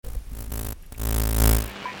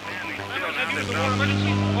use the word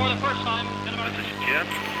emergency for the first time in about... This is Jim,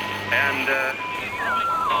 and,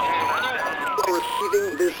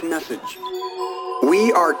 Receiving this message.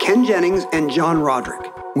 We are Ken Jennings and John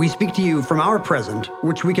Roderick. We speak to you from our present,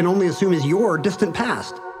 which we can only assume is your distant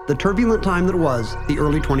past, the turbulent time that was the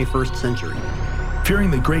early 21st century.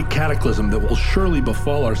 Fearing the great cataclysm that will surely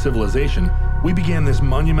befall our civilization, we began this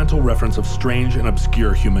monumental reference of strange and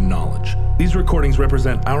obscure human knowledge. These recordings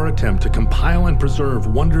represent our attempt to compile and preserve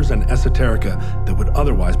wonders and esoterica that would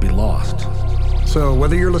otherwise be lost. So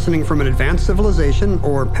whether you're listening from an advanced civilization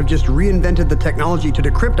or have just reinvented the technology to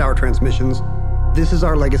decrypt our transmissions, this is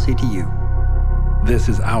our legacy to you. This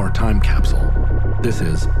is our time capsule. This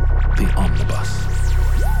is the Omnibus.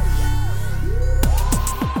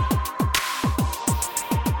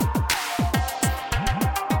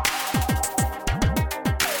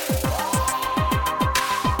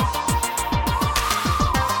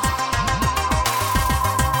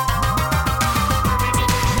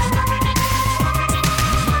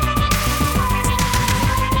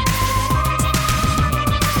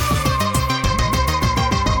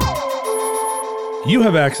 You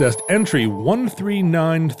have accessed entry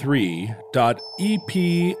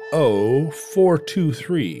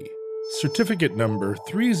 1393.EPO423, certificate number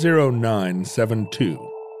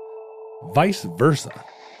 30972. Vice versa.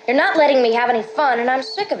 You're not letting me have any fun, and I'm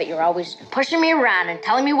sick of it. You're always pushing me around and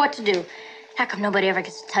telling me what to do. How come nobody ever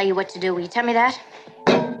gets to tell you what to do? Will you tell me that?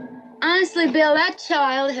 Honestly, Bill, that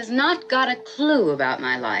child has not got a clue about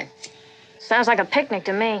my life. Sounds like a picnic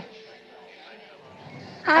to me.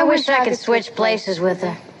 I wish I could switch places with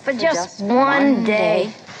her for just one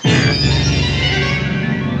day.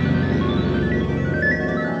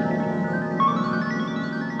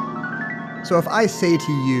 So if I say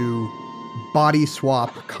to you, body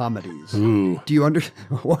swap comedies, Ooh. do you understand?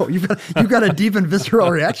 Whoa, you've got a deep and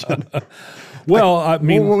visceral reaction. Well, I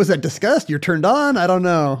mean, what was that, disgust? You're turned on? I don't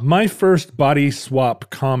know. my first body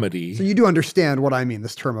swap comedy. So you do understand what I mean,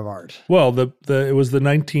 this term of art. Well, it was the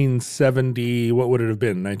 1970, what would it have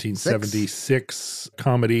been? 1976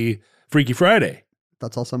 comedy Freaky Friday.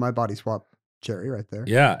 That's also my body swap cherry right there.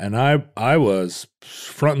 Yeah, and I was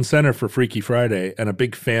front and center for Freaky Friday and a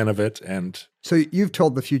big fan of it. And So you've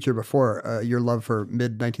told the future before, your love for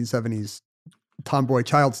mid-1970s tomboy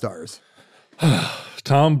child stars.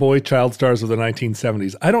 tomboy child stars of the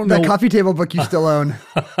 1970s. I don't know. That coffee table book you still own.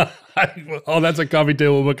 Oh, that's a coffee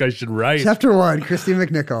table book I should write. Chapter 1, Christy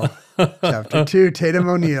McNichol. Chapter 2, Tatum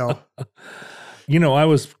O'Neal. You know, I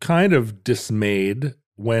was kind of dismayed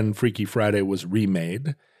when Freaky Friday was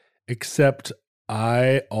remade, except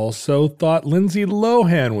I also thought Lindsay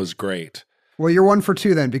Lohan was great. Well, you're 1 for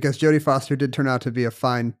 2 then, because Jodie Foster did turn out to be a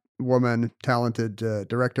fine woman, talented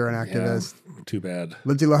director and activist. Yeah, too bad.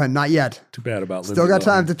 Lindsay Lohan, not yet. Too bad about Lindsay Still got Lohan.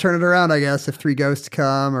 time to turn it around, I guess, if 3 ghosts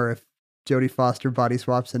come or if Jodie Foster body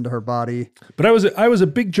swaps into her body. But I was a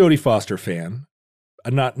big Jodie Foster fan.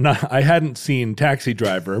 I hadn't seen Taxi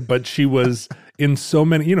Driver, but she was in so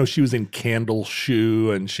many, you know, she was in Candle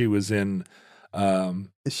Shoe and she was in Is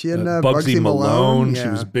she in Bugsy Malone. Yeah. She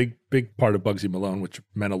was a big part of Bugsy Malone, which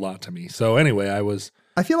meant a lot to me. So anyway,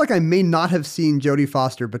 I feel like I may not have seen Jodie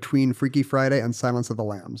Foster between Freaky Friday and Silence of the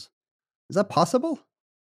Lambs. Is that possible?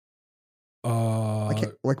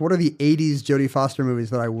 Like what are the 80s Jodie Foster movies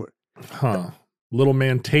that I would... Little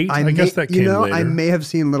Man Tate? I guess that came later. I may have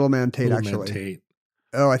seen Little Man Tate, Little Man actually. Tate.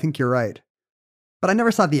 Oh, I think you're right. But I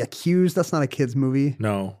never saw The Accused. That's not a kid's movie.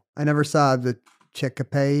 No. I never saw the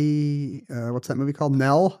Chickapay, what's that movie called?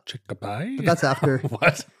 Nell? Chickapay? But that's after.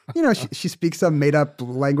 What? You know, she speaks some made-up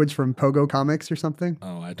language from Pogo Comics or something.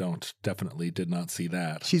 Oh, definitely did not see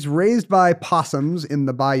that. She's raised by possums in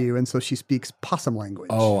the bayou, and so she speaks possum language.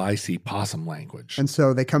 Oh, I see. Possum language. And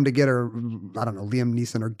so they come to get her, I don't know, Liam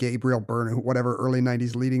Neeson or Gabriel Byrne, or whatever early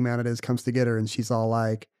 90s leading man it is, comes to get her, and she's all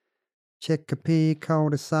like, Chickapee,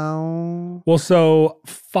 Codesau. Well, so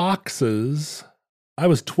Foxes, I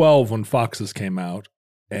was 12 when Foxes came out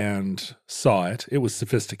and saw it. It was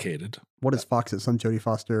sophisticated. What is Foxes? Some Jodie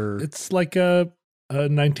Foster. It's like a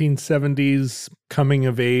 1970s coming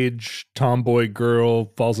of age tomboy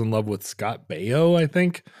girl falls in love with Scott Baio, I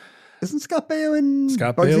think. Isn't Scott Baio in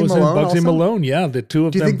Scott Bugsy Baio was Malone in Bugsy also? Malone, yeah. The two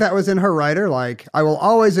of them. Do you think that was in her writer? Like, I will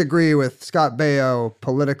always agree with Scott Baio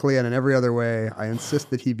politically and in every other way. I insist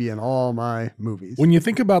that he be in all my movies. When you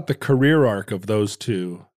think about the career arc of those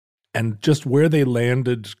two and just where they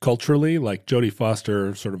landed culturally, like Jodie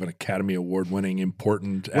Foster, sort of an Academy Award winning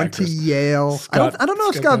important went actress. to Yale. I don't know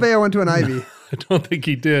if Scott Baio went to an Ivy. I don't think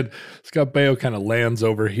he did. Scott Baio kind of lands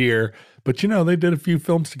over here, but you know, they did a few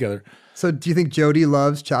films together. So do you think Jodie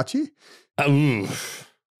loves Chachi?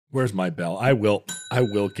 Where's my bell? I will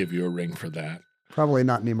give you a ring for that. Probably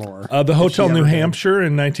not anymore. The If Hotel she New ever did. Hampshire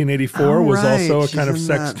in 1984 Oh, was right. also a She's kind of in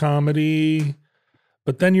sex that. comedy.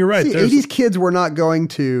 But then you're right. See, there's 80s kids were not going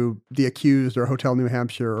to The Accused or Hotel New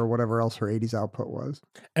Hampshire or whatever else her 80s output was.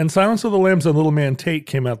 And Silence of the Lambs and Little Man Tate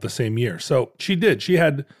came out the same year. So she did. She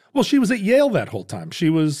was at Yale that whole time. She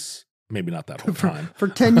was, maybe not that whole time. For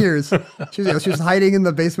 10 years. She was hiding in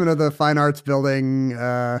the basement of the Fine Arts building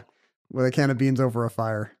with a can of beans over a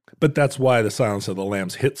fire. But that's why the Silence of the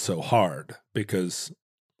Lambs hit so hard, because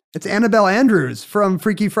It's Annabelle Andrews from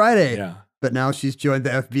Freaky Friday. yeah. But now she's joined the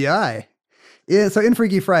FBI. Yeah, so in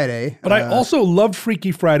Freaky Friday. But I also loved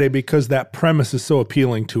Freaky Friday because that premise is so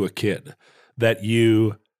appealing to a kid, that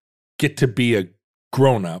you get to be a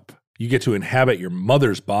grown-up, you get to inhabit your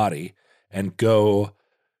mother's body and go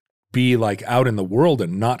be like out in the world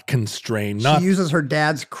and not constrained, she uses her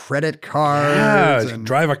dad's credit cards. and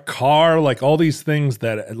drive a car, like all these things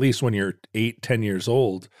that at least when you're 8, 10 years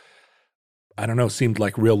old, I don't know, seemed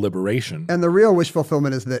like real liberation. And the real wish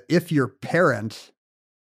fulfillment is that if your parent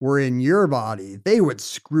were in your body, they would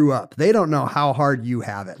screw up. They don't know how hard you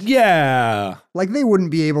have it. Yeah. Like they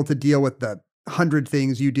wouldn't be able to deal with the 100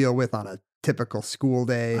 things you deal with on a typical school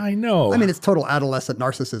day. I know. I mean, it's total adolescent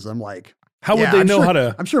narcissism. Like, how would yeah, they I'm know sure- how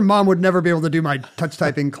to? I'm sure mom would never be able to do my touch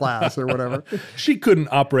typing class or whatever. She couldn't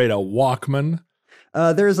operate a Walkman.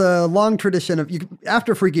 There's a long tradition of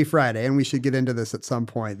after Freaky Friday, and we should get into this at some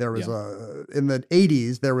point. There was in the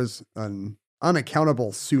 80s, there was an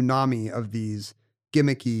unaccountable tsunami of these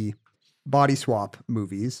gimmicky body swap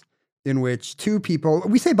movies in which two people,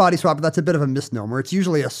 we say body swap, but that's a bit of a misnomer. It's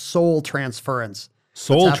usually a soul transference.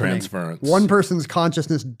 Soul that's happening. transference. One person's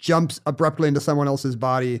consciousness jumps abruptly into someone else's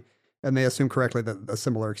body, and they assume correctly that a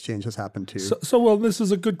similar exchange has happened too. Well, this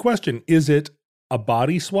is a good question. Is it a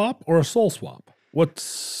body swap or a soul swap?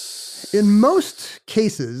 What's In most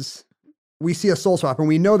cases, we see a soul swap, and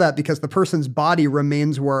we know that because the person's body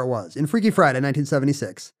remains where it was. In Freaky Friday,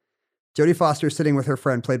 1976, Jodie Foster is sitting with her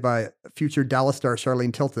friend, played by future Dallas star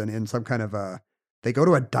Charlene Tilton, in some kind of they go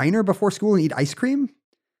to a diner before school and eat ice cream.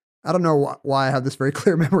 I don't know why I have this very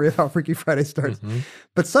clear memory of how Freaky Friday starts. Mm-hmm.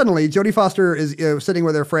 But suddenly, Jodie Foster is sitting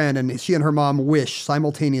with her friend, and she and her mom wish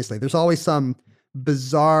simultaneously. There's always some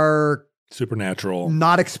bizarre, supernatural,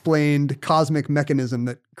 not explained cosmic mechanism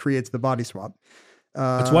that creates the body swap.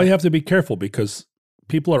 That's why you have to be careful, because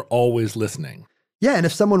people are always listening. Yeah, and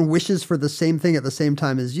if someone wishes for the same thing at the same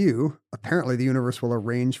time as you, apparently the universe will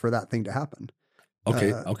arrange for that thing to happen.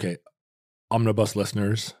 Okay. Omnibus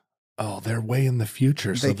listeners, they're way in the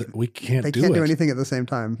future, so that we can't They do can't it. do anything at the same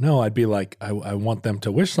time. No, I'd be like, I want them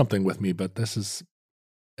to wish something with me, but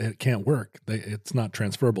it can't work. It's not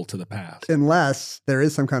transferable to the past. Unless there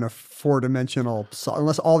is some kind of four-dimensional,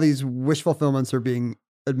 unless all these wish fulfillments are being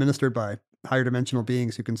administered by higher dimensional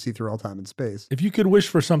beings who can see through all time and space. If you could wish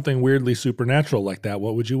for something weirdly supernatural like that,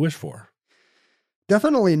 what would you wish for?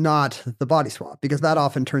 Definitely not the body swap, because that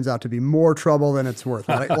often turns out to be more trouble than it's worth.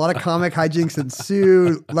 A lot of comic hijinks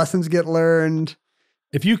ensue, lessons get learned.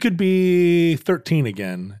 If you could be 13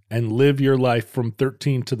 again and live your life from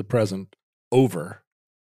 13 to the present over,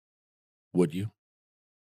 would you?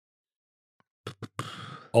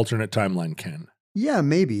 Alternate timeline, Ken. Yeah,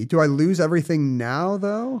 maybe. Do I lose everything now,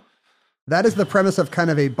 though? That is the premise of kind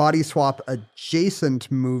of a body swap adjacent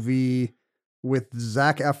movie with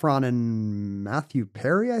Zac Efron and Matthew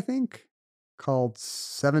Perry, I think, called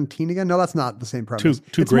 17 Again. No, that's not the same premise.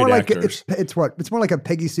 Two it's great more like actors. it's more like a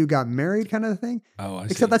Peggy Sue Got Married kind of thing. Oh, I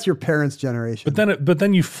see. Except that's your parents' generation. But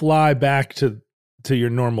then you fly back to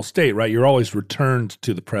your normal state, right? You're always returned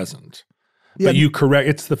to the present. Yeah. But you correct.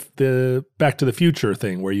 It's the Back to the Future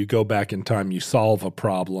thing where you go back in time, you solve a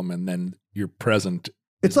problem, and then your present.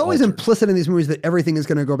 It's is always altered. implicit in these movies that everything is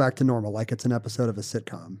going to go back to normal, like it's an episode of a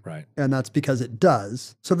sitcom. Right. And that's because it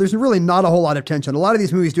does. So there's really not a whole lot of tension. A lot of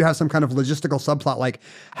these movies do have some kind of logistical subplot, like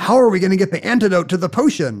how are we going to get the antidote to the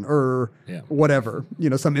potion or whatever,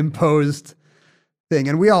 some imposed thing.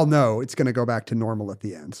 And we all know it's going to go back to normal at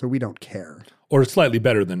the end. So we don't care. Or slightly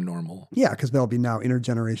better than normal. Yeah, because there'll be now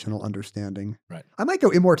intergenerational understanding. Right. I might go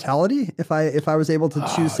immortality if I was able to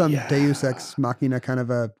choose some Deus Ex Machina kind of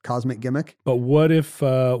a cosmic gimmick. But what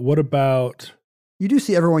about... You do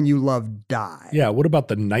see everyone you love die. Yeah, what about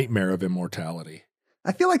the nightmare of immortality?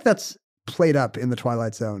 I feel like that's played up in the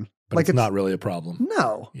Twilight Zone. But like it's not really a problem.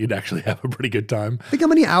 No. You'd actually have a pretty good time. Think how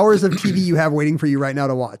many hours of TV you have waiting for you right now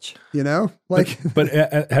to watch, Like, But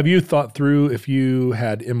have you thought through if you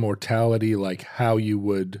had immortality, like how you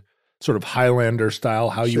would sort of Highlander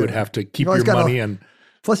style, how you would have to keep You've always your gotta money and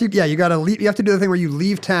Plus, you gotta leave. You have to do the thing where you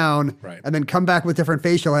leave town Right. and then come back with different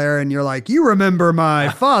facial hair, and you're like, "You remember my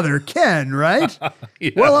father, Ken, right?"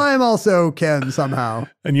 Yeah. Well, I'm also Ken somehow.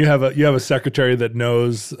 And you have a secretary that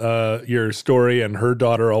knows your story, and her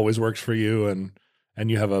daughter always works for you,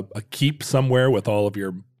 and you have a keep somewhere with all of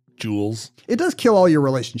your jewels. It does kill all your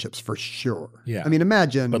relationships for sure. Yeah. I mean,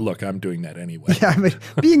 imagine. But look, I'm doing that anyway. Yeah, I mean,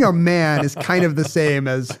 being a man is kind of the same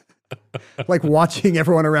as like watching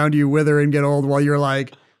everyone around you wither and get old while you're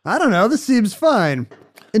like, I don't know, this seems fine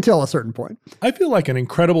until a certain point. I feel like an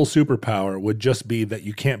incredible superpower would just be that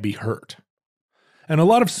you can't be hurt. And a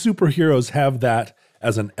lot of superheroes have that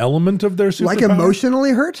as an element of their superpower. Like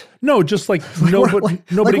emotionally hurt? No, just like nobody.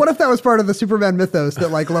 Like what if that was part of the Superman mythos that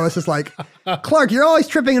like Lois is like, Clark, you're always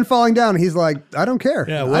tripping and falling down. And he's like, I don't care.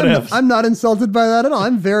 Yeah, what if? I'm not insulted by that at all.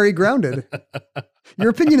 I'm very grounded. Your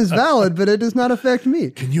opinion is valid, but it does not affect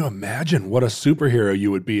me. Can you imagine what a superhero you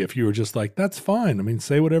would be if you were just like, that's fine. I mean,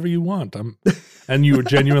 say whatever you want. And you were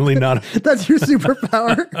genuinely not. That's your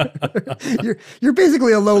superpower. You're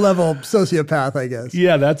basically a low-level sociopath, I guess.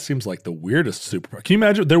 Yeah, that seems like the weirdest superpower. Can you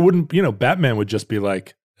imagine? There wouldn't, Batman would just be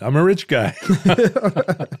like, I'm a rich guy.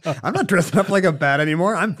 I'm not dressing up like a bat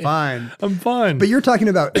anymore. I'm fine. I'm fine. But you're talking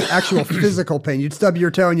about actual physical pain. You'd stub your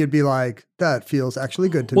toe and you'd be like, that feels actually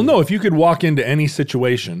good to me. Well, no, if you could walk into any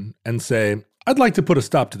situation and say, I'd like to put a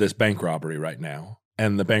stop to this bank robbery right now.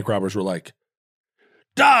 And the bank robbers were like,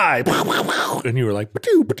 die. And you were like,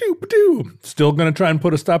 ba-doo, ba-doo, ba-doo. Still going to try and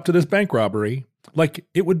put a stop to this bank robbery. Like,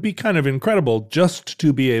 it would be kind of incredible just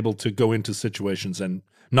to be able to go into situations and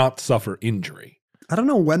not suffer injury. I don't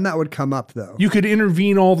know when that would come up, though. You could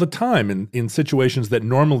intervene all the time in situations that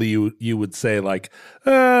normally you would say like,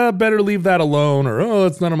 better leave that alone, or, oh,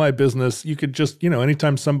 it's none of my business. You could just,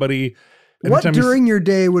 anytime somebody... What during your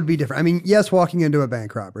day would be different? I mean, yes, walking into a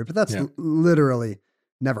bank robbery, but that's literally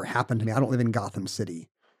never happened to me. I don't live in Gotham City.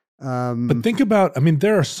 But think about,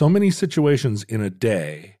 there are so many situations in a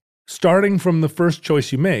day, starting from the first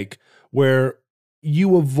choice you make, where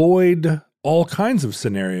you avoid all kinds of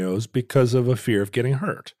scenarios because of a fear of getting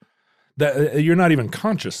hurt. That you're not even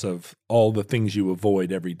conscious of all the things you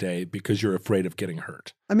avoid every day because you're afraid of getting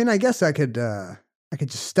hurt. I mean, I guess I could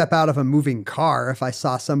just step out of a moving car if I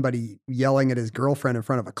saw somebody yelling at his girlfriend in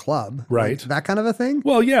front of a club. Right. Like, that kind of a thing.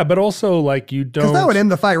 Well, yeah, but also like you don't... Because that would end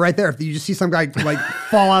the fight right there. If you just see some guy like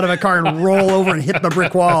fall out of a car and roll over and hit the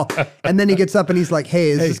brick wall. And then he gets up and he's like, hey,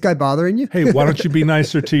 is this guy bothering you? Hey, why don't you be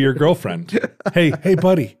nicer to your girlfriend? Hey,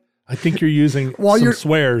 buddy. I think you're using some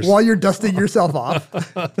swears. While you're dusting yourself off.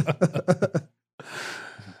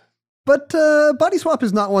 But body swap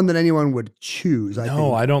is not one that anyone would choose, I think.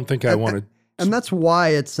 No, I don't think I want to. And that's why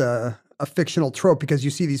it's a fictional trope, because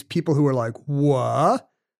you see these people who are like, what?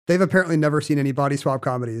 They've apparently never seen any body swap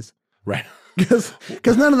comedies. Right. Because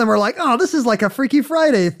none of them are like, oh, this is like a Freaky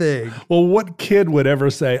Friday thing. Well, what kid would ever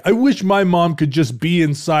say, I wish my mom could just be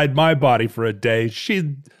inside my body for a day?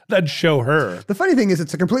 That'd show her. The funny thing is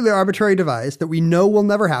it's a completely arbitrary device that we know will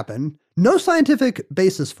never happen. No scientific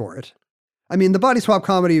basis for it. I mean, the body swap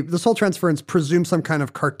comedy, the soul transference presumes some kind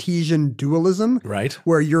of Cartesian dualism. Right.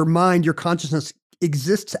 Where your mind, your consciousness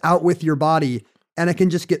exists out with your body and it can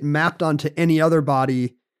just get mapped onto any other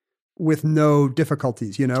body with no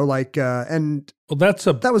difficulties, and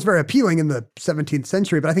that was very appealing in the 17th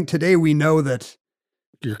century. But I think today we know that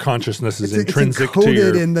your consciousness is it's intrinsic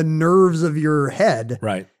encoded in the nerves of your head.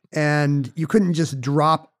 Right. And you couldn't just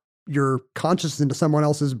drop your consciousness into someone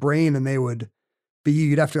else's brain and they would be,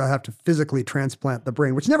 you'd have to physically transplant the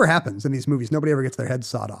brain, which never happens in these movies. Nobody ever gets their head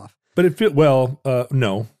sawed off. But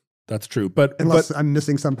no, that's true. But I'm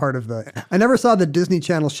missing some part of I never saw the Disney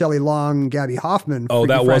Channel Shelley Long, Gabby Hoffman. Oh,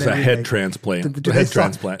 that was a head remake.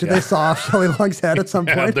 transplant. Did they saw off Shelley Long's head at some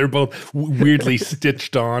point? They're both weirdly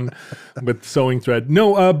stitched on with sewing thread.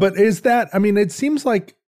 No, but is that, it seems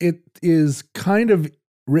like it is kind of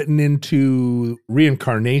written into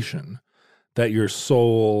reincarnation that your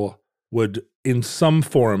soul would, in some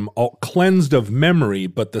form, cleansed of memory,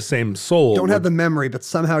 but the same soul. Don't have the memory, but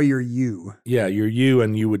somehow you're you. Yeah, you're you,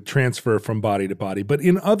 and you would transfer from body to body. But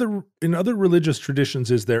in other religious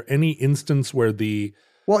traditions, is there any instance where the...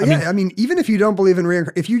 Well, even if you don't believe in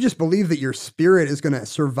reincarnation, if you just believe that your spirit is going to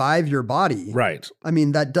survive your body, right?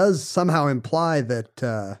 That does somehow imply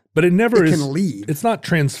that. But it never can leave. It's not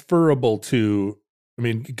transferable to.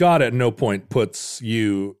 God at no point puts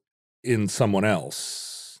you in someone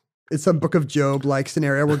else. It's some Book of Job like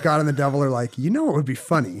scenario where God and the devil are like, what would be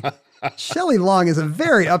funny? Shelley Long is a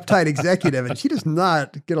very uptight executive, and she does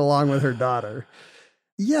not get along with her daughter.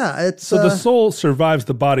 Yeah, it's so the soul survives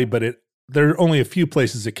the body, but there are only a few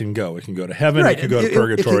places it can go. It can go to heaven, right. It can go to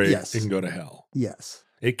purgatory, yes. It can go to hell. Yes.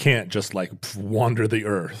 It can't just like wander the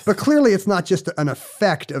earth. But clearly it's not just an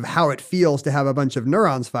effect of how it feels to have a bunch of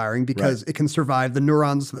neurons firing, because it can survive the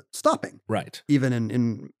neurons stopping. Right. Even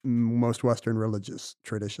in most Western religious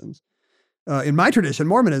traditions. In my tradition,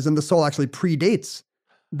 Mormonism, the soul actually predates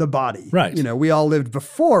the body. Right. You know, we all lived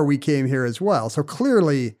before we came here as well. So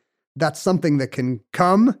clearly that's something that can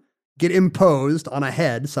come, get imposed on a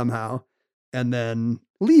head somehow, and then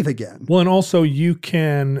leave again. Well, and also you're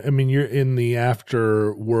in the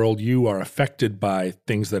after world, you are affected by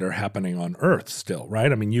things that are happening on Earth still,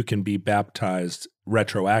 right? I mean, you can be baptized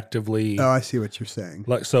retroactively. Oh, I see what you're saying.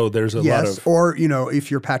 Like, so there's a lot of... Or, you know,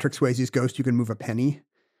 if you're Patrick Swayze's ghost, you can move a penny.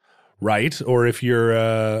 Right. Or if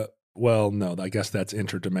you're, well, no, I guess that's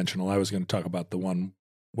interdimensional. I was going to talk about the one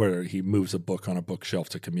where he moves a book on a bookshelf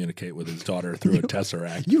to communicate with his daughter through a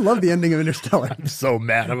tesseract. You love the ending of Interstellar. I'm so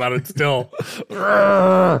mad about it still.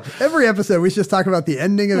 Every episode, we should just talk about the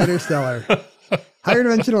ending of Interstellar. Higher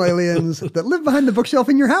dimensional aliens that live behind the bookshelf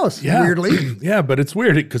in your house, weirdly. Yeah, but it's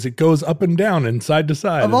weird because it goes up and down and side to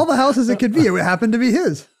side. Of all the houses it could be, it happened to be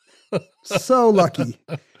his. So lucky.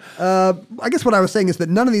 I guess what I was saying is that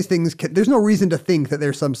none of these things, there's no reason to think that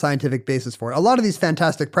there's some scientific basis for it. A lot of these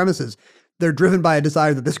fantastic premises, they're driven by a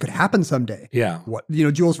desire that this could happen someday. Yeah. What, you know,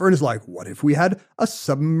 Jules Verne is like, what if we had a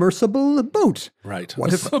submersible boat? Right.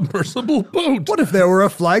 What if submersible boat? What if there were a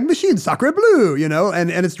flying machine, sacre bleu, you know? And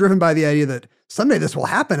it's driven by the idea that someday this will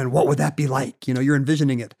happen, and what would that be like? You know, you're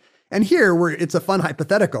envisioning it. And here, it's a fun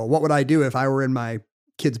hypothetical. What would I do if I were in my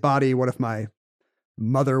kid's body? What if my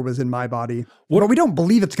mother was in my body? Well, we don't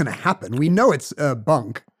believe it's going to happen. We know it's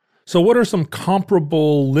bunk. So what are some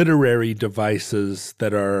comparable literary devices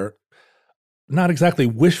that are not exactly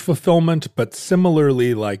wish fulfillment, but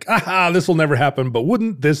similarly like, this will never happen, but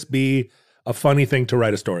wouldn't this be a funny thing to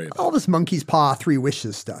write a story about? All this monkey's paw, 3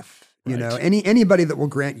 wishes stuff, you know, anybody that will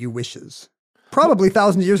grant you wishes. Probably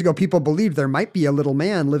thousands of years ago, people believed there might be a little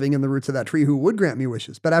man living in the roots of that tree who would grant me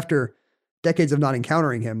wishes. But after decades of not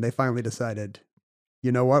encountering him, they finally decided,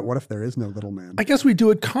 you know what? What if there is no little man? I guess we do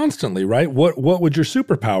it constantly, right? What would your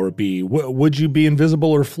superpower be? Would you be invisible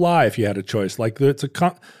or fly if you had a choice? Like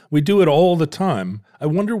we do it all the time. I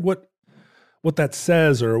wonder what that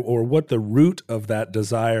says or what the root of that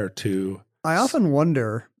desire to. I often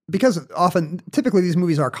wonder, because typically these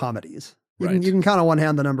movies are comedies. You can count on one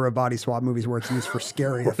hand the number of body swap movies where it's used for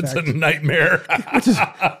scary effects. It's a nightmare. Which is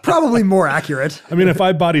probably more accurate. I mean, if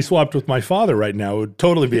I body swapped with my father right now, it would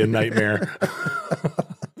totally be a nightmare.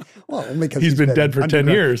 Well, only because he's been dead for 10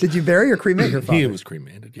 years. Did you bury or cremate your father? He was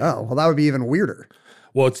cremated, yeah. Oh, well, that would be even weirder.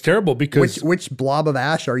 Well, it's terrible because... Which blob of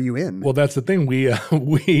ash are you in? Well, that's the thing.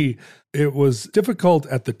 It was difficult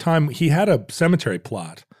at the time. He had a cemetery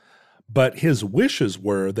plot, but his wishes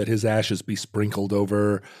were that his ashes be sprinkled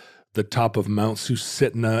over the top of Mount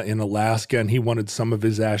Susitna in Alaska, and he wanted some of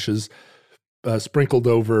his ashes sprinkled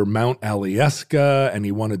over Mount Alyeska, and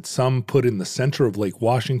he wanted some put in the center of Lake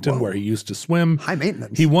Washington where he used to swim. High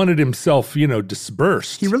maintenance. He wanted himself,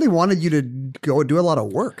 dispersed. He really wanted you to go do a lot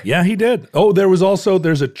of work. Yeah, he did. Oh, there's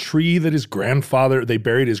a tree that they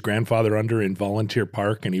buried his grandfather under in Volunteer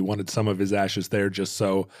Park, and he wanted some of his ashes there just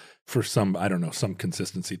so for some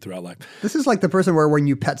consistency throughout life. This is like the person where when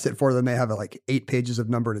you pet sit for them, they have 8 pages of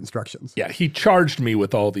numbered instructions. Yeah, he charged me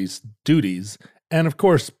with all these duties. And of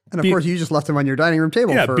course, you just left him on your dining room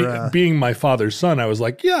table. Yeah, being my father's son, I was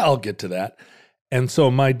like, yeah, I'll get to that. And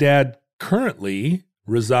so my dad currently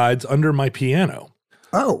resides under my piano.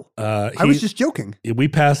 Oh, I was just joking. We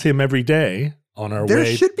pass him every day on our way. There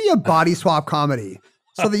should be a body swap comedy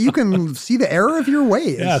so that you can see the error of your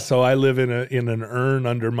ways. Yeah, so I live in an urn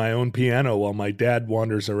under my own piano while my dad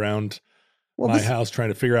wanders around my house trying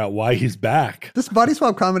to figure out why he's back. This body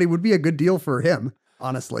swap comedy would be a good deal for him,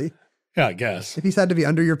 honestly. Yeah, I guess. If he's had to be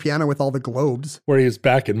under your piano with all the globes. Where he was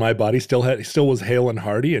back in my body, still was hale and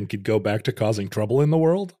hearty and could go back to causing trouble in the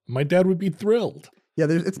world, my dad would be thrilled. Yeah,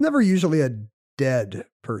 it's never usually a dead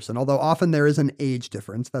person, although often there is an age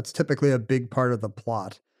difference. That's typically a big part of the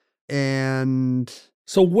plot. And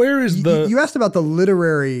so where is you asked about the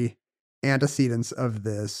literary antecedents of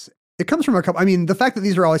this. It comes from a couple. I mean, the fact that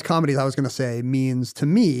these are always comedies, I was going to say, means to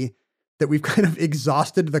me that we've kind of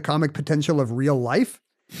exhausted the comic potential of real life.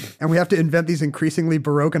 And we have to invent these increasingly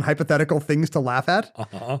Baroque and hypothetical things to laugh at.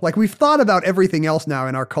 Uh-huh. Like we've thought about everything else now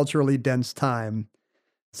in our culturally dense time.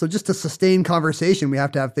 So just to sustain conversation, we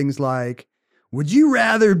have to have things like, would you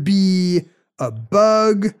rather be a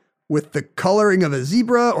bug with the coloring of a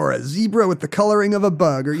zebra or a zebra with the coloring of a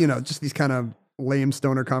bug? Or, just these kind of lame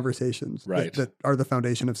stoner conversations that are the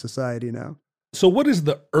foundation of society now. So what is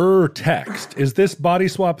the text? Is this body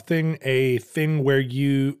swap thing a thing where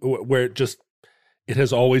it just it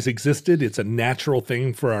has always existed? It's a natural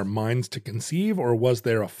thing for our minds to conceive, or was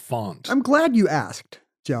there a font? I'm glad you asked,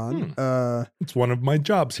 John. It's one of my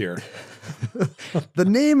jobs here. The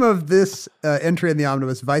name of this entry in the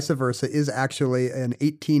omnibus, Vice Versa, is actually an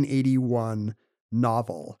 1881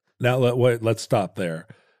 novel. Now, let's stop there.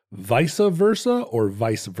 Vice versa or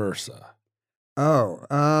vice versa? Oh,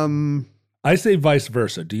 I say vice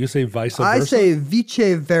versa. Do you say vice versa? I say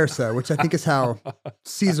vice versa, which I think is how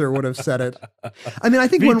Caesar would have said it. I mean, I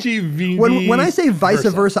think when I say vice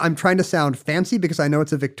versa, I'm trying to sound fancy because I know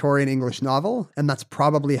it's a Victorian English novel, and that's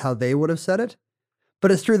probably how they would have said it.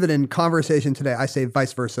 But it's true that in conversation today, I say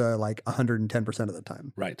vice versa like 110% of the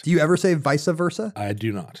time. Right. Do you ever say vice versa? I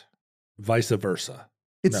do not. Vice versa.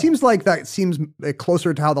 It seems like that seems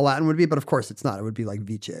closer to how the Latin would be, but of course it's not. It would be like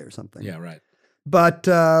vice or something. Yeah, right. But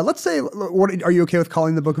let's say, are you okay with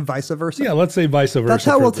calling the book Vice Versa? Yeah, let's say Vice Versa. That's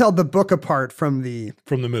how we'll tell the book apart from the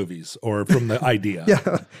movies or from the idea.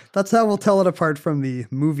 Yeah, that's how we'll tell it apart from the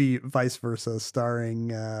movie Vice Versa,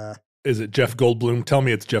 starring. Is it Jeff Goldblum? Tell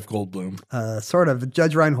me it's Jeff Goldblum. Sort of.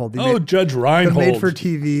 Judge Reinhold. Judge Reinhold. The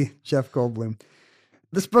made-for-TV Jeff Goldblum.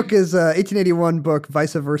 This book is 1881 book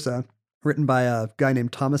Vice Versa, written by a guy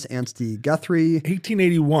named Thomas Anstey Guthrie.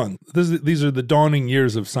 1881. These are the dawning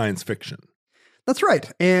years of science fiction. That's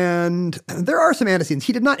right. And there are some antecedents.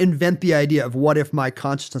 He did not invent the idea of what if my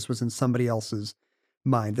consciousness was in somebody else's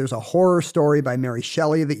mind. There's a horror story by Mary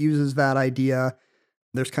Shelley that uses that idea.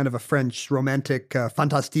 There's kind of a French romantic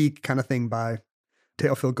fantastique kind of thing by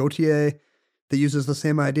Théophile Gautier that uses the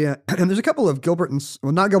same idea. And there's a couple of not Gilbert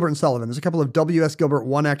and Sullivan. There's a couple of W.S. Gilbert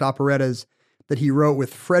one-act operettas that he wrote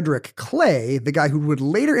with Frederick Clay, the guy who would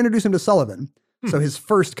later introduce him to Sullivan, so his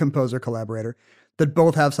first composer collaborator, that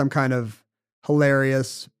both have some kind of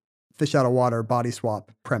hilarious fish out of water body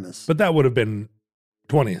swap premise. But that would have been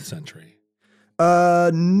 20th century.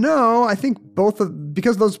 No, I think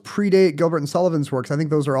because those predate Gilbert and Sullivan's works, I think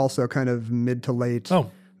those are also kind of mid to late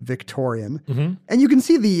Victorian. Mm-hmm. And you can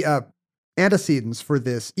see the antecedents for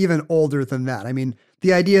this even older than that. I mean,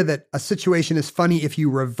 the idea that a situation is funny if you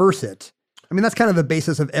reverse it. I mean, that's kind of the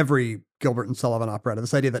basis of every Gilbert and Sullivan operetta,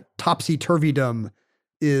 this idea that topsy-turvydom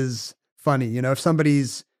is funny. You know,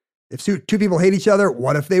 if two people hate each other,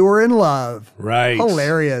 what if they were in love? Right.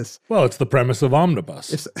 Hilarious. Well, it's the premise of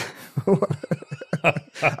Omnibus.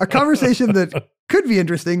 A conversation that could be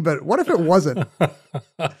interesting, but what if it wasn't?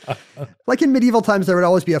 Like in medieval times, there would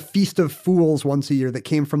always be a feast of fools once a year that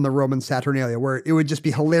came from the Roman Saturnalia, where it would just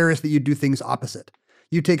be hilarious that you'd do things opposite.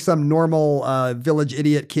 You take some normal village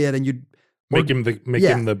idiot kid and you'd make him the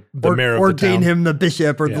mayor of the town. Ordain him the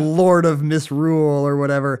bishop or the lord of misrule or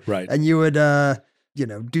whatever. Right. And you would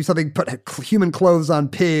do something, put human clothes on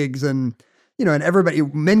pigs and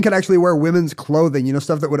men could actually wear women's clothing,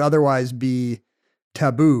 stuff that would otherwise be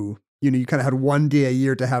taboo. You kind of had one day a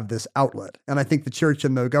year to have this outlet. And I think the church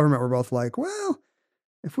and the government were both like, well,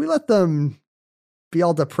 if we let them be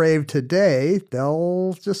all depraved today,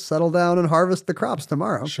 they'll just settle down and harvest the crops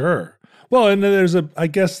tomorrow. Sure. Well, and there's I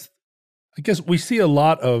guess we see a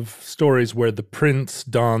lot of stories where the prince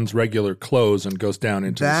dons regular clothes and goes down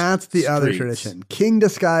into That's the other tradition. King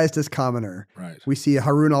disguised as commoner. Right. We see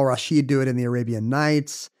Harun al-Rashid do it in the Arabian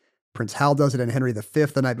Nights. Prince Hal does it in Henry V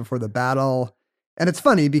the night before the battle. And it's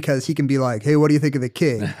funny because he can be like, hey, what do you think of the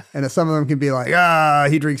king? And some of them can be like,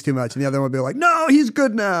 he drinks too much. And the other one will be like, no, he's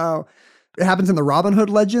good now. It happens in the Robin Hood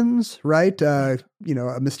legends, right? A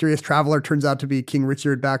mysterious traveler turns out to be King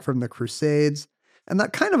Richard back from the Crusades. And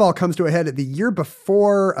that kind of all comes to a head at the year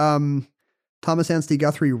before Thomas Anstey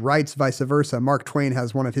Guthrie writes Vice Versa. Mark Twain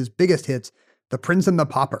has one of his biggest hits, The Prince and the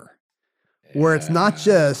Pauper, where it's not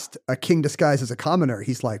just a king disguised as a commoner.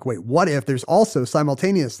 He's like, wait, what if there's also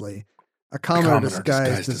simultaneously a commoner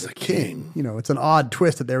disguised as a king? It's an odd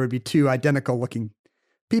twist that there would be two identical looking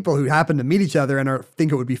people who happen to meet each other and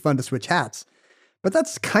think it would be fun to switch hats. But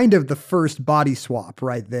that's kind of the first body swap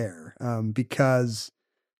right there, because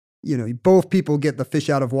both people get the fish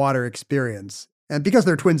out of water experience. And because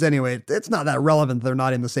they're twins anyway, it's not that relevant they're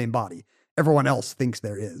not in the same body. Everyone else thinks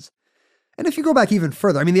there is. And if you go back even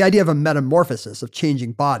further, I mean, the idea of a metamorphosis, of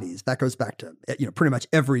changing bodies, that goes back to, pretty much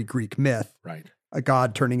every Greek myth. Right. A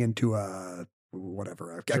god turning into a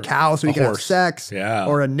cow so he can have sex. Yeah.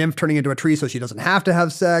 Or a nymph turning into a tree so she doesn't have to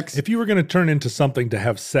have sex. If you were going to turn into something to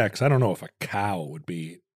have sex, I don't know if a cow would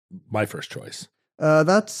be my first choice.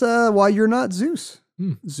 That's why you're not Zeus.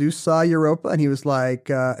 Zeus saw Europa and he was like,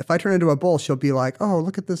 if I turn into a bull, she'll be like, oh,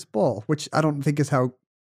 look at this bull, which I don't think is how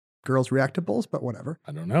girls react to bulls, but whatever.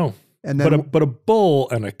 I don't know. And then, but a bull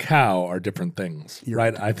and a cow are different things,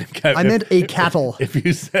 right? I think I meant a cattle. If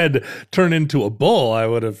you said turn into a bull, I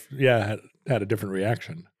would have, had a different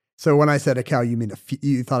reaction. So when I said a cow, you mean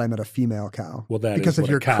you thought I meant a female cow. Well, that because is of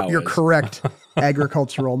what a cow your is. correct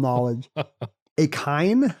agricultural knowledge. A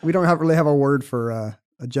kine? We don't really have a word for a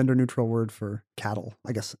gender neutral word for cattle.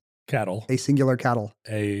 I guess Cattle. a singular cattle.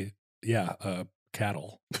 Cattle.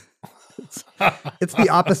 It's the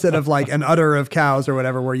opposite of like an udder of cows or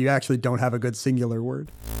whatever, where you actually don't have a good singular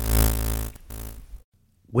word.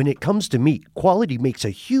 When it comes to meat, quality makes a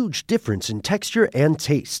huge difference in texture and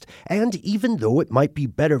taste. And even though it might be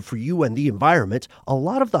better for you and the environment, a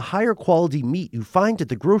lot of the higher quality meat you find at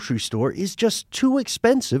the grocery store is just too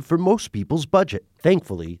expensive for most people's budget.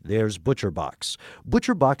 Thankfully, there's ButcherBox.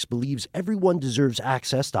 ButcherBox believes everyone deserves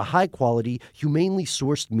access to high-quality, humanely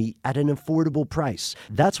sourced meat at an affordable price.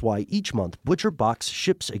 That's why each month, ButcherBox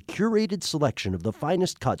ships a curated selection of the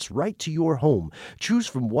finest cuts right to your home. Choose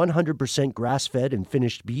from 100% grass-fed and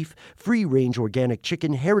finished beef, free-range organic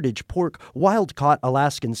chicken, heritage pork, wild-caught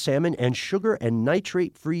Alaskan salmon, and sugar and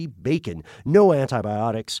nitrate-free bacon. No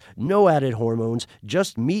antibiotics, no added hormones,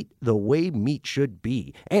 just meat the way meat should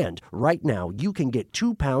be. And right now, you can get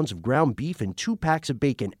 2 pounds of ground beef and 2 packs of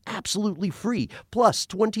bacon absolutely free, plus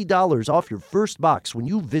 $20 off your first box when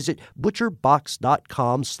you visit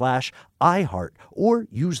butcherbox.com/iHeart or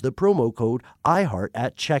use the promo code iHeart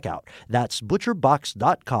at checkout. That's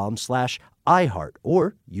butcherbox.com/iHeart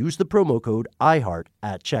or use the promo code iHeart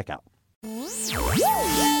at checkout.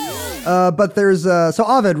 But there's so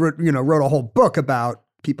Ovid wrote a whole book about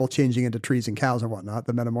people changing into trees and cows and whatnot,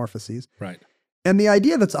 the metamorphoses. Right. And the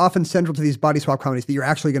idea that's often central to these body swap comedies that you're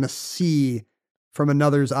actually going to see from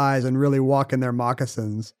another's eyes and really walk in their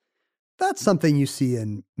moccasins, that's something you see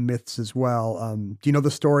in myths as well. Do you know the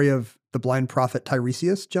story of the blind prophet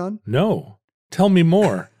Tiresias, John? No. Tell me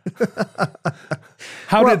more.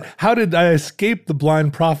 How did I escape the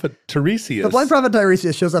blind prophet Tiresias? The blind prophet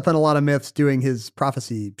Tiresias shows up in a lot of myths doing his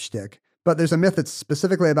prophecy shtick. But there's a myth that's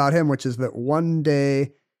specifically about him, which is that one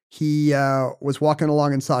day he was walking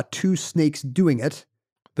along and saw 2 snakes doing it.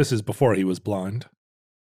 This is before he was blind.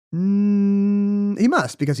 He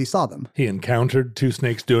must, because he saw them. He encountered 2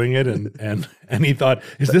 snakes doing it, and he thought,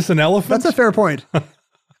 is this an elephant? That's a fair point.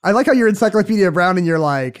 I like how you're Encyclopedia Brown and you're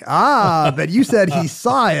like, but you said he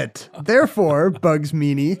saw it. Therefore, Bugs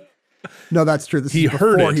Meany. No, that's true. He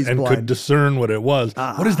heard it and could discern what it was.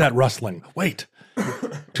 What is that rustling? Wait,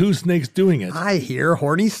 2 snakes doing it. I hear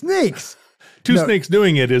horny snakes. 2 snakes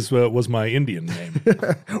doing it was my Indian name.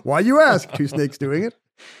 Why you ask? 2 snakes doing it.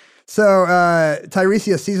 So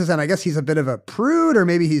Tiresias sees this, and I guess he's a bit of a prude, or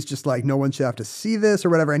maybe he's just like, no one should have to see this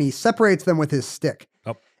or whatever, and he separates them with his stick.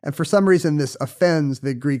 Oh. And for some reason, this offends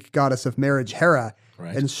the Greek goddess of marriage, Hera,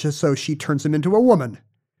 right. And so she turns him into a woman.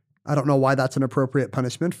 I don't know why that's an appropriate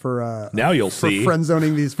punishment for now you'll for see friend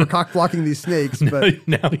zoning these, for cock blocking these snakes. But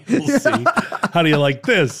now you'll see. How do you like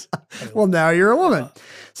this? Well, now you're a woman.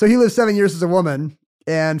 So he lives 7 years as a woman,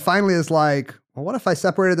 and finally is like, well, what if I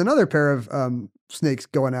separated another pair of snakes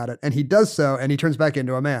going at it? And he does so, and he turns back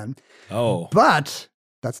into a man. Oh. But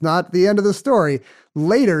that's not the end of the story.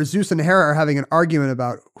 Later, Zeus and Hera are having an argument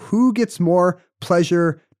about who gets more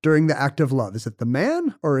pleasure during the act of love. Is it the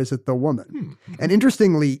man or is it the woman? And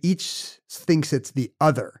interestingly, each thinks it's the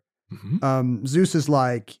other. Zeus is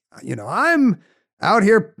like, I'm out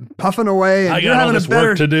here puffing away and you're having a better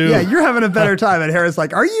work to do. Yeah, you're having a better time. And Hera's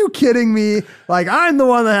like, are you kidding me? Like, I'm the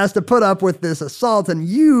one that has to put up with this assault, and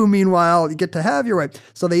you, meanwhile, you get to have your way.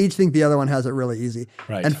 So they each think the other one has it really easy.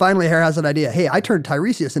 Right. And finally, Hera has an idea. Hey, I turned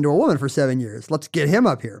Tiresias into a woman for 7 years. Let's get him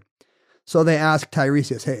up here. So they ask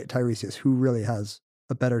Tiresias, hey, Tiresias, who really has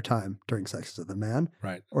a better time during sex? Is it the man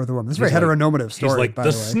or the woman? It's a very heteronormative story. He's like, by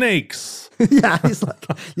the the way. Snakes. Yeah, he's like,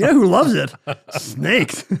 you know who loves it?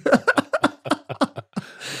 Snakes.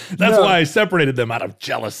 That's why I separated them out of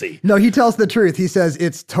jealousy. No, he tells the truth. He says,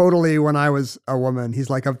 it's totally when I was a woman. He's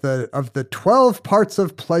like, of the 12 parts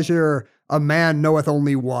of pleasure, a man knoweth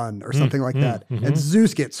only one, or something like that. And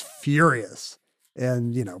Zeus gets furious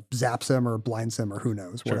and, zaps him or blinds him or who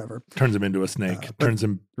knows, whatever. Turns him into a snake, turns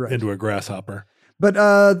him into a grasshopper. But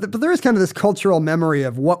there is kind of this cultural memory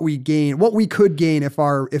of what we could gain if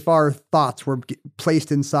our thoughts were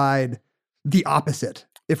placed inside the opposite.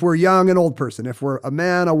 If we're young, an old person. If we're a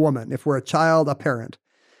man, a woman. If we're a child, a parent.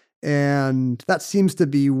 And that seems to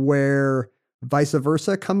be where vice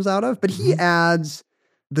versa comes out of. But he adds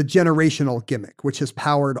the generational gimmick, which has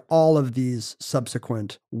powered all of these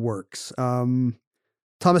subsequent works.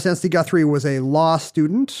 Thomas Anstey Guthrie was a law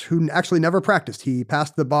student who actually never practiced. He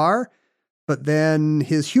passed the bar, but then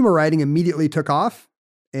his humor writing immediately took off,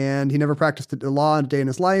 and he never practiced the law a day in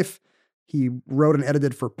his life. He wrote and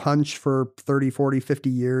edited for Punch for 30, 40, 50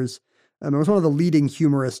 years. He was one of the leading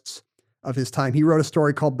humorists of his time. He wrote a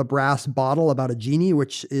story called The Brass Bottle about a genie,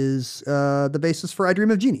 which is the basis for I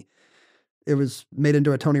Dream of Jeannie. It was made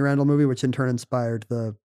into a Tony Randall movie, which in turn inspired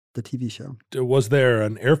the TV show. Was there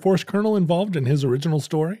an Air Force colonel involved in his original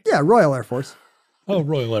story? Yeah, Royal Air Force. Oh,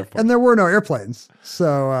 Royal Air Force. And there were no airplanes.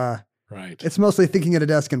 So right. It's mostly thinking at a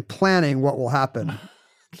desk and planning what will happen.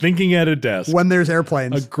 Thinking at a desk. When there's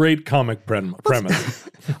airplanes. A great comic premise.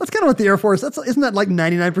 That's kind of what the Air Force, isn't that like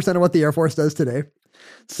 99% of what the Air Force does today?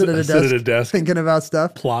 Sit at a desk. Thinking about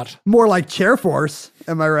stuff. Plot. More like Chair Force.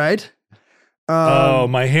 Am I right?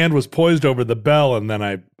 My hand was poised over the bell and then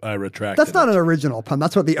I retracted. That's not an original pun.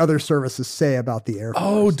 That's what the other services say about the Air Force.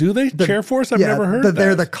 Oh, do they? Chair Force? I've never heard that.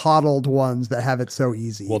 They're the coddled ones that have it so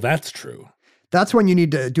easy. Well, that's true. That's when you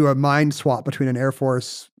need to do a mind swap between an Air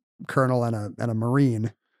Force colonel and a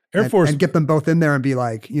Marine. Air Force. And get them both in there and be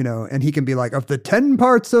like, and he can be like, of the 10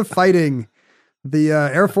 parts of fighting, the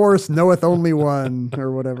Air Force knoweth only one,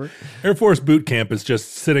 or whatever. Air Force boot camp is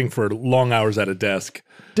just sitting for long hours at a desk.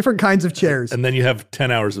 Different kinds of chairs. And then you have 10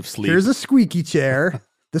 hours of sleep. Here's a squeaky chair.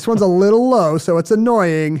 This one's a little low, so it's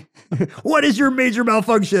annoying. What is your major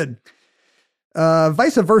malfunction?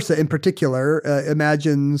 Vice versa, in particular,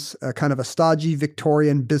 imagines a kind of a stodgy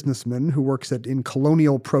Victorian businessman who works in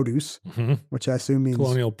colonial produce, which I assume means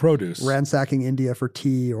colonial produce, ransacking India for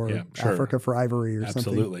tea or Africa for ivory or something.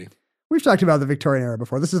 Absolutely. We've talked about the Victorian era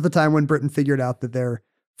before. This is the time when Britain figured out that their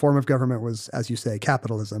form of government was, as you say,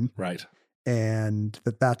 capitalism. Right. And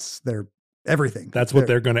that's their everything. That's what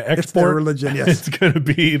they're going to export. It's their religion, yes. It's going to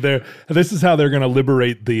be this is how they're going to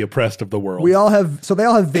liberate the oppressed of the world. They all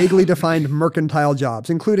have vaguely defined mercantile jobs,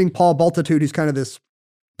 including Paul Bultitude, who's kind of this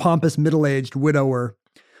pompous middle-aged widower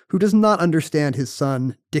who does not understand his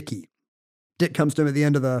son, Dickie. Dick comes to him at the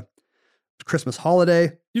end of the Christmas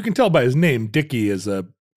holiday. You can tell by his name, Dickie is a,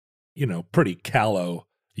 pretty callow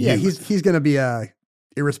youth. Yeah, he's going to be a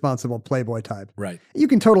irresponsible playboy type. Right. You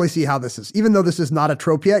can totally see how this is, even though this is not a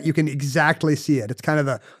trope yet, you can exactly see it. It's kind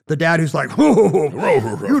of the dad who's like,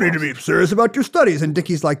 you need to be serious about your studies. And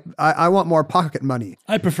Dickie's like, I want more pocket money.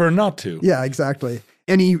 I prefer not to. Yeah, exactly.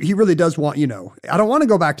 And he really does want, I don't want to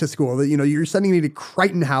go back to school. You're sending me to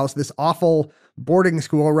Crichton House, this awful boarding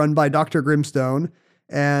school run by Dr. Grimstone.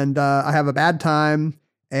 And I have a bad time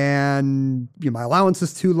and my allowance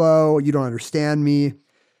is too low. You don't understand me.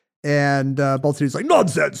 And Bultitude's like,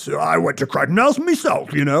 nonsense. I went to Crichton House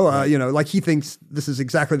myself, like he thinks this is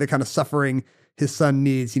exactly the kind of suffering his son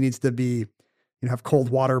needs. He needs to be, have cold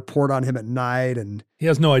water poured on him at night. And he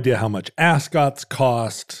has no idea how much ascots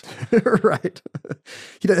cost. Right.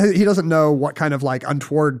 He doesn't know what kind of like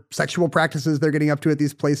untoward sexual practices they're getting up to at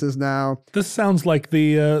these places now. This sounds like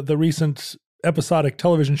the recent episodic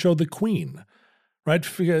television show, The Queen. Right?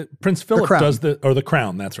 Prince Philip does The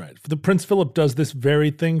Crown, that's right. Prince Philip does this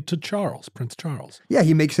very thing to Prince Charles. Yeah,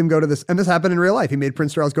 he makes him go to this, and this happened in real life. He made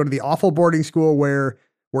Prince Charles go to the awful boarding school where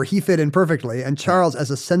he fit in perfectly, and Charles,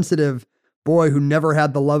 as a sensitive boy who never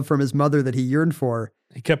had the love from his mother that he yearned for.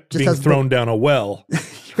 He kept being thrown down a well.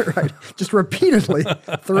 You're right. Just repeatedly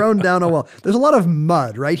thrown down a well. There's a lot of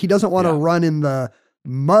mud, right? He doesn't want to run in the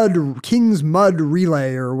King's Mud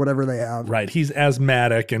Relay or whatever they have. Right. He's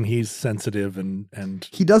asthmatic and he's sensitive and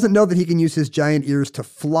he doesn't know that he can use his giant ears to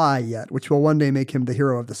fly yet, which will one day make him the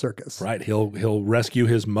hero of the circus. Right. He'll rescue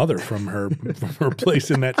his mother from her place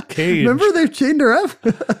in that cage. Remember they've chained her up?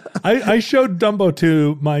 I showed Dumbo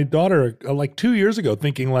to my daughter like 2 years ago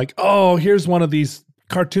thinking like, oh, here's one of these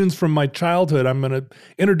cartoons from my childhood. I'm going to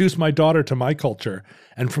introduce my daughter to my culture.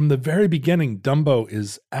 And from the very beginning, Dumbo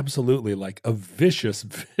is absolutely like a vicious,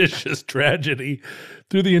 vicious tragedy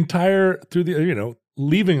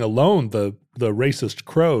leaving alone the racist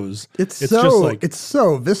crows. It's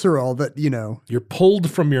so visceral that, you're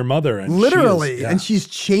pulled from your mother. And literally. And she's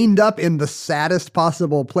chained up in the saddest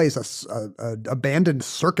possible place, a abandoned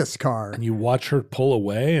circus car. And you watch her pull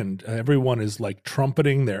away and everyone is like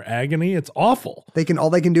trumpeting their agony. It's awful. All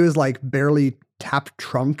they can do is like barely tap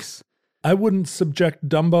trunks. I wouldn't subject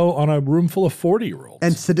Dumbo on a room full of 40-year-olds.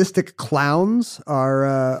 And sadistic clowns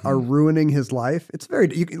are ruining his life. It's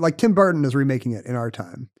like Tim Burton is remaking it in our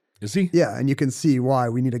time. Is he? Yeah, and you can see why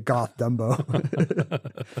we need a goth Dumbo.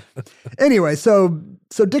 Anyway, so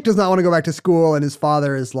Dick does not want to go back to school, and his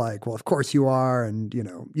father is like, well, of course you are, and you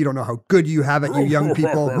don't know how good you have it, you young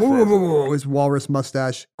people. His walrus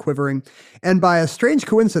mustache quivering. And by a strange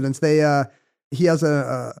coincidence, he has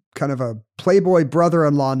a kind of a playboy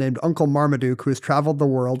brother-in-law named Uncle Marmaduke who has traveled the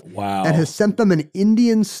world and has sent them an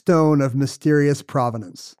Indian stone of mysterious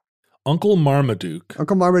provenance. Uncle Marmaduke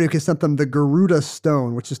has sent them the Garuda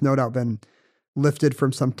stone, which has no doubt been lifted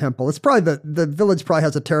from some temple. It's probably the village probably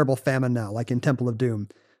has a terrible famine now, like in Temple of Doom,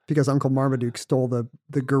 because Uncle Marmaduke stole the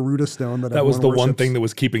Garuda stone that was the everyone one worships. thing that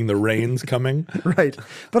was keeping the rains coming. Right.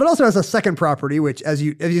 But it also has a second property, which as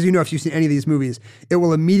you know, if you've seen any of these movies, it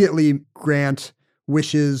will immediately grant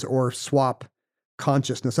wishes or swap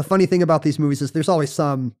consciousness. A funny thing about these movies is there's always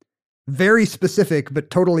some very specific but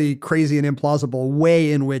totally crazy and implausible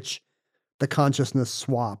way in which the consciousness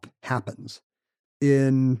swap happens.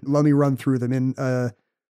 Let me run through them. In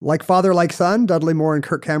Like Father, Like Son, Dudley Moore and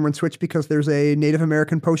Kirk Cameron switch because there's a Native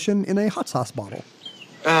American potion in a hot sauce bottle.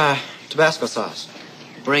 Tabasco sauce.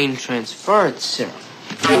 Brain transferred syrup.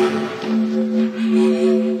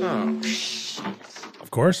 Of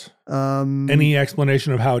course. Any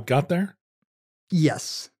explanation of how it got there?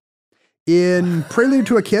 Yes. In Prelude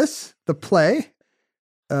to a Kiss, the play,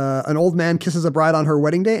 an old man kisses a bride on her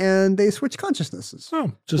wedding day and they switch consciousnesses.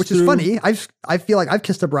 Oh, which is funny. I feel like I've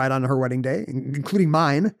kissed a bride on her wedding day, including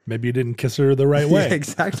mine. Maybe you didn't kiss her the right way. Yeah,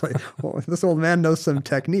 exactly. Well, this old man knows some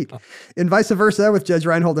technique. In Vice Versa with Judge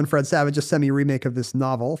Reinhold and Fred Savage, a semi-remake of this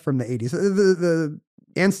novel from the 80s. The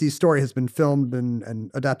Anstey's story has been filmed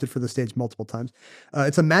and adapted for the stage multiple times.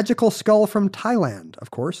 It's a magical skull from Thailand,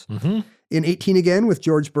 of course. Mm-hmm. In 18 Again with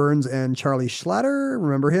George Burns and Charlie Schlatter,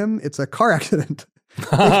 remember him? It's a car accident.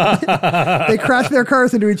 They crash their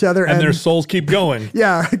cars into each other, and their souls keep going.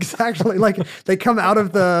 Yeah, exactly. Like they come out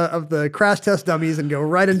of the crash test dummies and go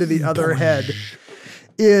right into the other head.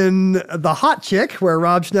 In The Hot Chick, where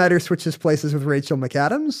Rob Schneider switches places with Rachel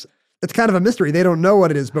McAdams, it's kind of a mystery. They don't know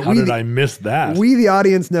what it is, but How did I miss that? We, the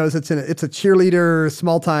audience, knows it's a cheerleader,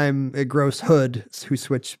 small time gross hood who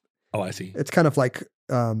switch. Oh, I see. It's kind of like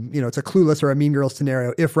it's a Clueless or a Mean Girls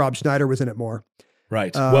scenario if Rob Schneider was in it more.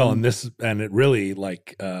 Right. Well, and it really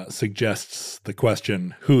suggests the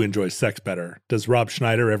question: who enjoys sex better? Does Rob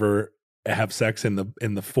Schneider ever have sex in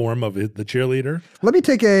the form of the cheerleader? Let me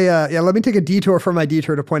take a detour from my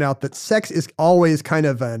detour to point out that sex is always kind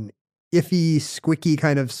of an iffy, squicky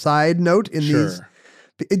kind of side note in these.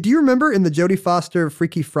 Do you remember in the Jodie Foster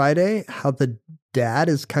Freaky Friday how the dad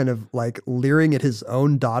is kind of like leering at his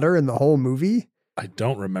own daughter in the whole movie? I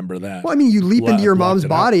don't remember that. Well, I mean, you leap into your mom's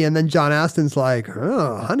body and then John Astin's like,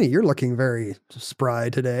 oh, honey, you're looking very spry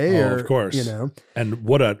today. Oh, of course. And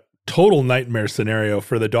what a total nightmare scenario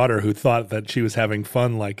for the daughter who thought that she was having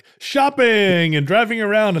fun, like shopping and driving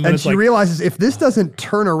around. And then she realizes if this doesn't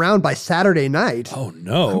turn around by Saturday night, oh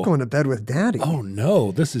no, I'm going to bed with daddy. Oh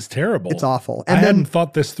no, this is terrible. It's awful. And I hadn't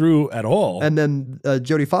thought this through at all. And then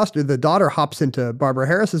Jodie Foster, the daughter, hops into Barbara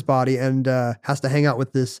Harris's body and has to hang out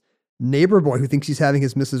with this neighbor boy who thinks he's having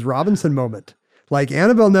his Mrs. Robinson moment. Like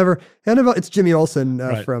Annabelle, it's Jimmy Olsen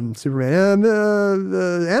from Superman.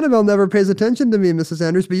 Annabelle never pays attention to me, Mrs.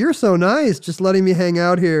 Anders, but you're so nice just letting me hang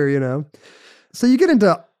out here, So you get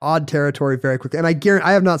into odd territory very quickly. And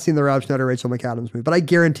I have not seen the Rob Schneider, Rachel McAdams movie, but I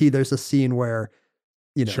guarantee there's a scene where,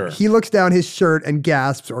 he looks down his shirt and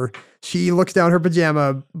gasps, or she looks down her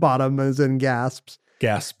pajama bottoms and gasps.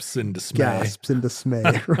 Gasps in dismay. Gasps in dismay,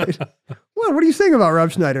 right? What are you saying about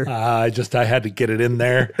Rob Schneider? I had to get it in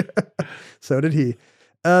there. So did he.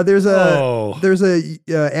 There's a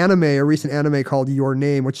recent anime called Your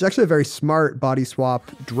Name, which is actually a very smart body swap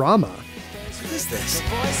drama. What is this?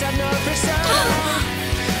 What?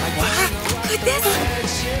 Could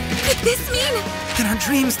this mean? In our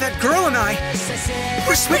dreams, that girl and I,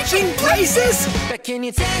 we're switching places!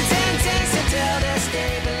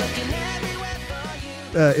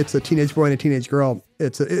 It's a teenage boy and a teenage girl.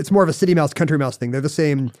 It's more of a city mouse, country mouse thing. They're the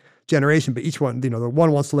same generation, but each one, the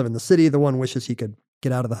one wants to live in the city. The one wishes he could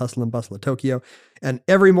get out of the hustle and bustle of Tokyo. And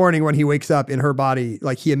every morning when he wakes up in her body,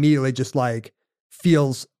 like he immediately just like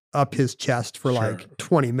feels up his chest for like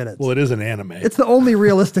 20 minutes. Well, it is an anime. It's the only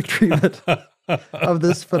realistic treatment of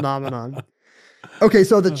this phenomenon. Okay,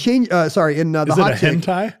 so the change, the Hot Chick. Is it a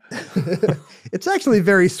hentai? It's actually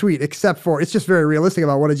very sweet, except for it's just very realistic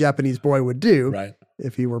about what a Japanese boy would do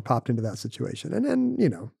if he were popped into that situation.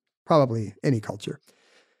 And probably any culture,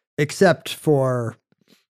 except for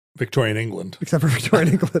Victorian England.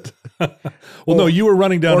 Well, no, you were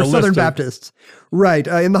running down a list Southern of Baptists. Right.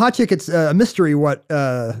 In the Hot Chick, it's a mystery what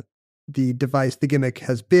the gimmick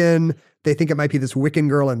has been. They think it might be this Wiccan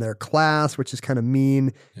girl in their class, which is kind of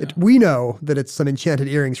mean. Yeah. We know that it's some enchanted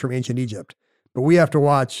earrings from ancient Egypt, but we have to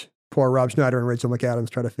watch poor Rob Schneider and Rachel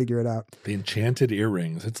McAdams try to figure it out. The enchanted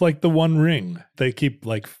earrings. It's like the One Ring. They keep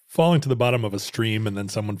like falling to the bottom of a stream and then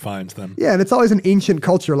someone finds them. Yeah, and it's always an ancient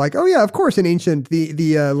culture. Like, oh yeah, of course in ancient, the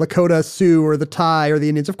Lakota Sioux or the Thai or the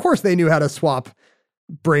Indians, of course they knew how to swap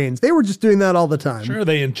brains. They were just doing that all the time. Sure,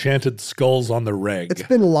 they enchanted skulls on the reg. It's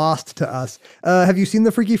been lost to us. Have you seen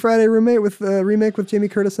the Freaky Friday remake with Jamie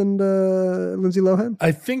Curtis and Lindsay Lohan?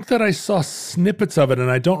 I think that I saw snippets of it,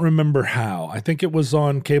 and I don't remember how. I think it was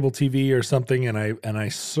on cable TV or something, and I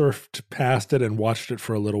surfed past it and watched it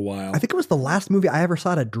for a little while. I think it was the last movie I ever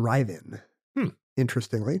saw at a drive-in.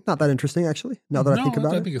 Interestingly. Not that interesting, actually, now that I think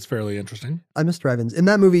about it. I think it's fairly interesting. I miss drive-ins. In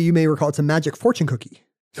that movie, you may recall, it's a magic fortune cookie.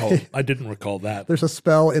 Oh, I didn't recall that. There's a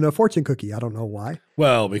spell in a fortune cookie. I don't know why.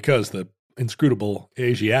 Well, because the inscrutable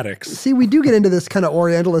Asiatics. See, we do get into this kind of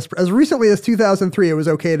Orientalist. As recently as 2003, it was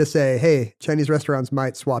okay to say, hey, Chinese restaurants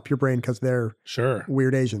might swap your brain because they're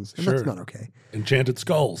weird Asians. And that's not okay. Enchanted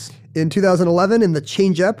skulls. In 2011, in The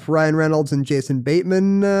Change Up, Ryan Reynolds and Jason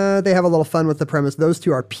Bateman, they have a little fun with the premise. Those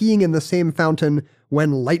two are peeing in the same fountain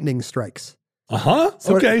when lightning strikes. Uh-huh.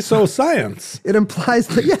 So so science. It implies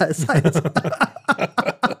that, science.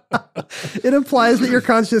 It implies that your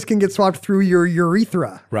consciousness can get swapped through your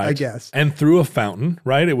urethra, right? I guess. And through a fountain,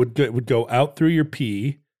 right? It would go out through your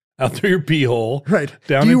pee hole. Right.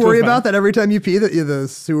 Down Do you into worry about that every time you pee, that the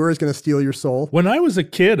sewer is going to steal your soul? When I was a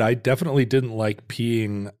kid, I definitely didn't like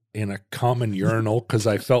peeing in a common urinal because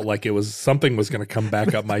I felt like something was going to come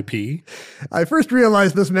back up my pee. I first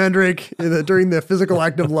realized this, Mandrake, during the physical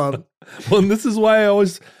act of love. Well, and this is why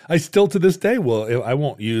I still to this day I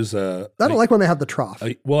won't use a. I don't like when they have the trough.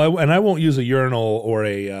 I won't use a urinal or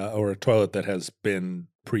a toilet that has been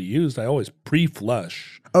pre-used. I always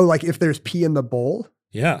pre-flush. Oh, like if there's pee in the bowl?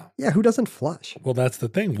 Yeah. Yeah, who doesn't flush? Well, that's the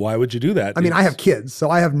thing. Why would you do that? I mean, I have kids, so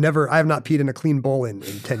I have not peed in a clean bowl in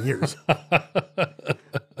 10 years.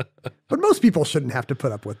 But most people shouldn't have to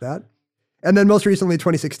put up with that. And then most recently,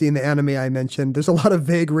 2016, the anime I mentioned, there's a lot of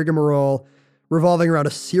vague rigmarole revolving around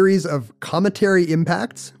a series of cometary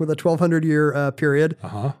impacts with a 1,200-year period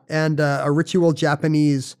and a ritual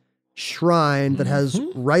Japanese shrine that has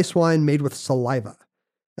rice wine made with saliva.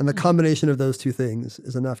 And the combination of those two things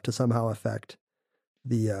is enough to somehow affect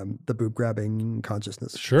the boob grabbing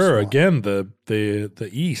consciousness. Sure. Again, the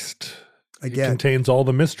East contains all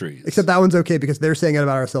the mysteries. Except that one's okay because they're saying it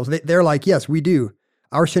about ourselves. They're like, yes, we do.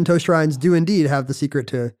 Our Shinto shrines do indeed have the secret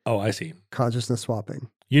to I see. Consciousness swapping.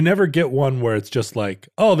 You never get one where it's just like,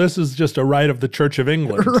 oh, this is just a rite of the Church of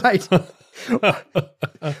England. Right.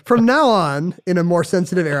 From now on, in a more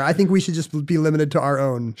sensitive era, I think we should just be limited to our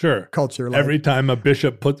own culture. Like, every time a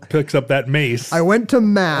bishop picks up that mace. I went to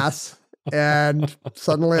mass and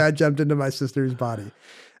suddenly I jumped into my sister's body.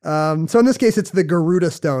 So in this case, it's the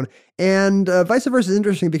Garuda Stone. And vice versa is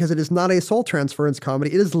interesting because it is not a soul transference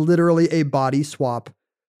comedy. It is literally a body swap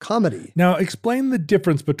comedy. Now, explain the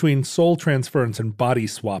difference between soul transference and body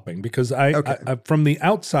swapping, because I from the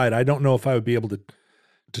outside, I don't know if I would be able to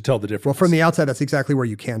tell the difference. Well, from the outside, that's exactly where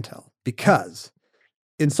you can tell. Because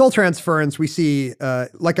in soul transference, we see,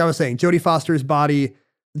 like I was saying, Jodie Foster's,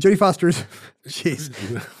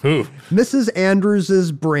 Mrs.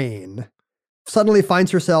 Andrews's brain suddenly finds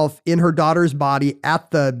herself in her daughter's body at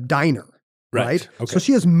the diner, right? Okay. So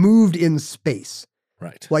she has moved in space.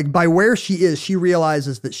 Right. Like by where she is, she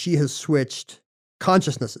realizes that she has switched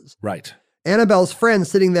consciousnesses. Right. Annabelle's friends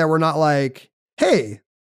sitting there were not like, hey,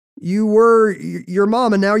 you were your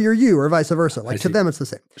mom and now you're you, or vice versa. Like to them, it's the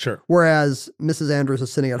same. Sure. Whereas Mrs. Andrews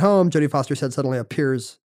is sitting at home, Jodie Foster's head suddenly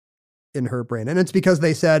appears in her brain. And it's because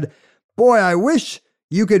they said, boy, I wish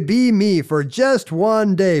you could be me for just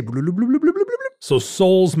one day. So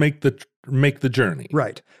souls make the journey.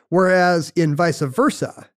 Right. Whereas in vice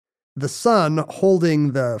versa, the son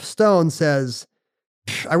holding the stone says,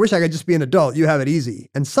 I wish I could just be an adult. You have it easy.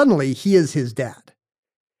 And suddenly he is his dad.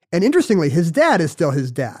 And interestingly, his dad is still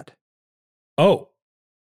his dad. Oh.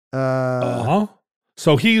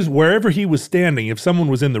 So he's wherever he was standing, if someone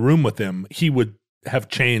was in the room with him, he would have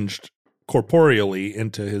changed corporeally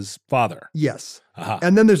into his father. Yes.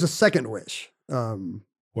 And then there's a second wish.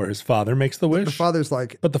 Where his father makes the wish? The father's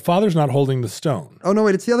like... But the father's not holding the stone. Oh, no,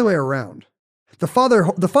 wait, it's the other way around. The father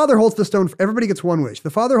holds the stone. Everybody gets one wish. The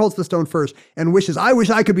father holds the stone first and wishes, I wish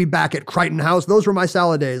I could be back at Crichton House. Those were my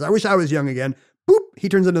salad days. I wish I was young again. Boop, he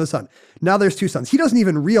turns into the son. Now there's two sons. He doesn't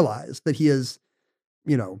even realize that he is,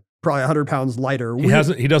 probably 100 pounds lighter.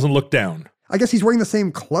 He doesn't look down. I guess he's wearing the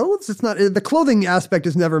same clothes. It's not, the clothing aspect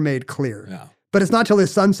is never made clear. Yeah. But it's not till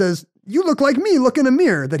his son says, you look like me, look in a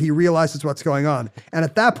mirror, that he realizes what's going on. And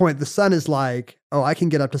at that point, the son is like, oh, I can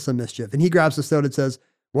get up to some mischief. And he grabs the stone and says,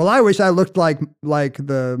 well, I wish I looked like my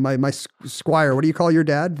squire. What do you call your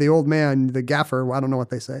dad? The old man, the gaffer. Well, I don't know what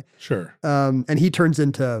they say. Sure. And he turns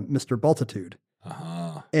into Mr. Bultitude.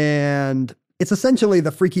 Uh-huh. And It's essentially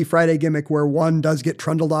the Freaky Friday gimmick where one does get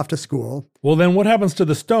trundled off to school. Well, then what happens to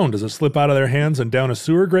the stone? Does it slip out of their hands and down a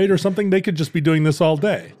sewer grate or something? They could just be doing this all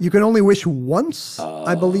day. You can only wish once,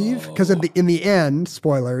 I believe, because in the end,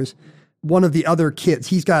 spoilers, one of the other kids,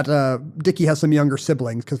 he's got, Dickie has some younger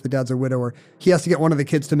siblings because the dad's a widower. He has to get one of the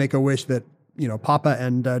kids to make a wish that, Papa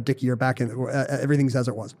and Dickie are back in, everything's as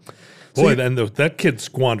it was. So Boy, then that kid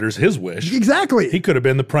squanders his wish. Exactly. He could have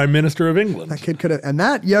been the Prime Minister of England. That kid could have, and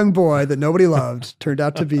that young boy that nobody loved turned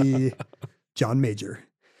out to be John Major.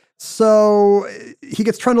 So he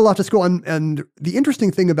gets trundled off to school. And the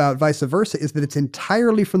interesting thing about Vice Versa is that it's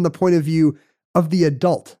entirely from the point of view of the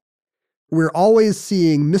adult. We're always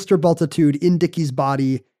seeing Mr. Bultitude in Dickie's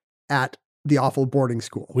body at the awful boarding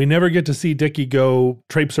school. We never get to see Dickie go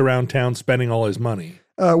traipse around town spending all his money.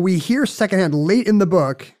 We hear secondhand late in the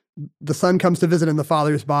book, the son comes to visit in the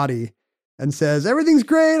father's body and says, everything's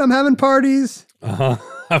great. I'm having parties.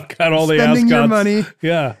 I've got all the spending your money.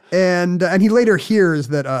 Yeah. And he later hears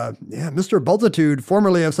that, Mr. Bultitude,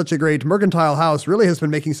 formerly of such a great mercantile house, really has been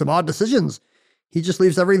making some odd decisions. He just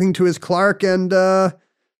leaves everything to his clerk and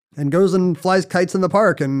goes and flies kites in the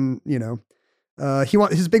park. And,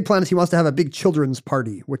 his big plan is he wants to have a big children's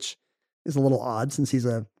party, which is a little odd since he's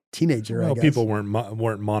a teenager. Well, I guess. people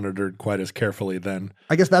weren't monitored quite as carefully then.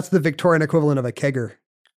 I guess that's the Victorian equivalent of a kegger.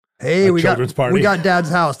 Hey, we got Dad's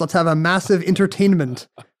house. Let's have a massive entertainment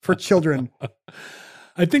for children.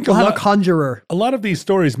 I think we'll have a conjurer. A lot of these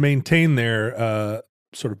stories maintain their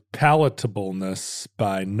sort of palatableness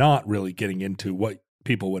by not really getting into what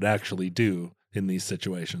people would actually do in these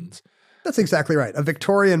situations. That's exactly right. A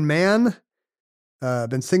Victorian man,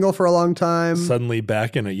 been single for a long time. Suddenly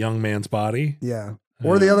back in a young man's body. Yeah.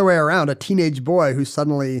 Or the other way around, a teenage boy who's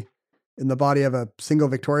suddenly in the body of a single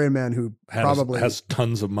Victorian man who probably has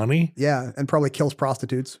tons of money. Yeah, and probably kills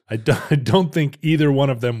prostitutes. I don't think either one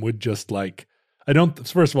of them would just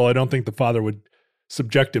first of all, I don't think the father would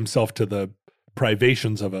subject himself to the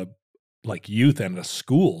privations of a youth and a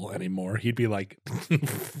school anymore. He'd be like,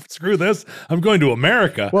 screw this. I'm going to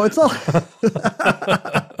America. Well, it's all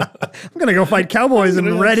I'm going to go fight cowboys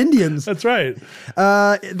and red Indians. That's right.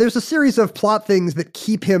 There's a series of plot things that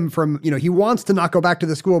keep him from, he wants to not go back to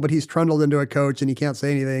the school, but he's trundled into a coach and he can't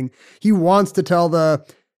say anything. He wants to tell the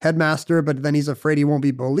headmaster, but then he's afraid he won't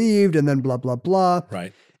be believed and then blah, blah, blah.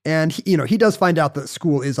 Right. And, he does find out that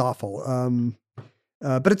school is awful.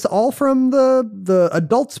 But it's all from the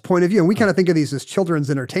adult's point of view. And we kind of think of these as children's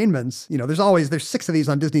entertainments. There's 6 of these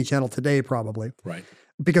on Disney Channel today, probably. Right.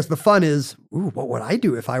 Because the fun is, what would I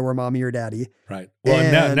do if I were mommy or daddy? Right. Well,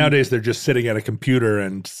 and nowadays they're just sitting at a computer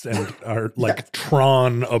and are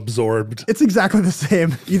Tron absorbed. It's exactly the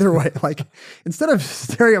same either way. Instead of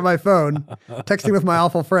staring at my phone, texting with my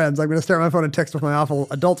awful friends, I'm going to stare at my phone and text with my awful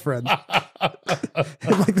adult friends.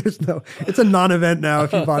 It's a non-event now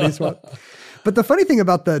if you body swap. But the funny thing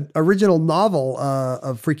about the original novel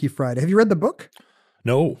of Freaky Friday, have you read the book?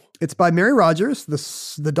 No. It's by Mary Rogers,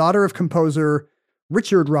 the daughter of composer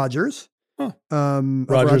Richard Rogers. Huh.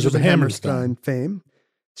 Rogers of Hammerstein fame.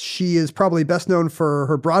 She is probably best known for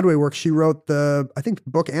her Broadway work. She wrote the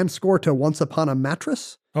book and score to Once Upon a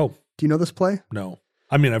Mattress. Oh. Do you know this play? No.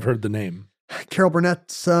 I mean, I've heard the name. Carol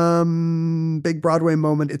Burnett's big Broadway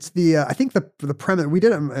moment. It's the premise, we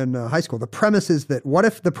did it in high school. The premise is that what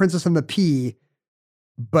if the Princess and the Pea,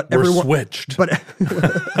 but everyone switched. But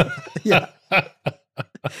yeah.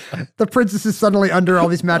 The princess is suddenly under all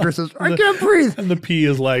these mattresses. I can't breathe. And the pea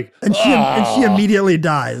is like, and she immediately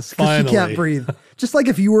dies because she can't breathe. Just like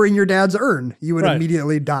if you were in your dad's urn, you would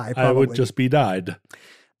immediately die. Probably. I would just be died.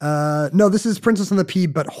 No, this is Princess and the Pea,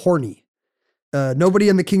 but horny. Nobody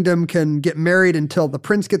in the kingdom can get married until the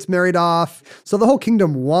prince gets married off. So the whole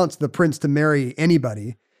kingdom wants the prince to marry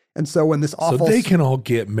anybody. And so when this awful... So they can all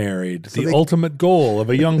get married. The ultimate goal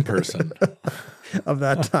of a young person. Of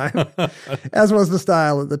that time, as was the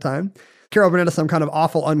style at the time. Carol Burnett is some kind of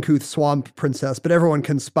awful, uncouth swamp princess, but everyone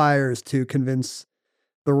conspires to convince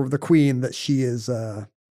the queen that she is a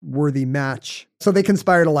worthy match. So they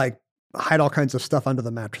conspire to hide all kinds of stuff under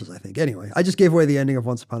the mattress, I think. Anyway, I just gave away the ending of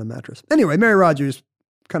Once Upon a Mattress. Anyway, Mary Rogers,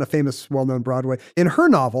 kind of famous, well-known Broadway. In her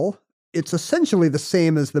novel, it's essentially the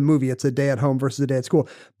same as the movie. It's a day at home versus a day at school,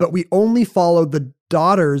 but we only follow the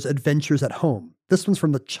daughter's adventures at home. This one's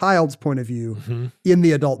from the child's point of view in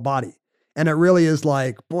the adult body. And it really is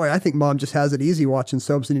boy, I think mom just has it easy watching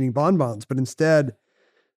soaps and eating bonbons, but instead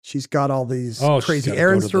she's got all these crazy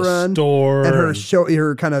errands to run. And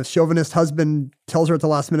her kind of chauvinist husband tells her at the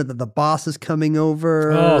last minute that the boss is coming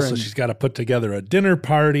over. Oh, so she's got to put together a dinner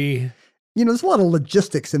party. There's a lot of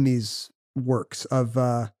logistics in these works of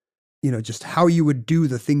just how you would do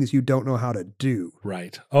the things you don't know how to do.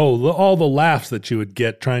 Right. Oh, all the laughs that you would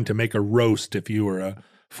get trying to make a roast if you were a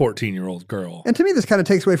 14-year-old girl. And to me, this kind of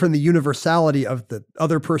takes away from the universality of the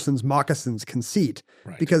other person's moccasins conceit,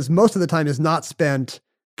 because most of the time is not spent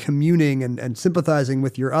communing and sympathizing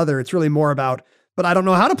with your other. It's really more about, but I don't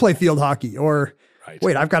know how to play field hockey, or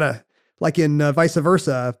wait, I've got to, like in Vice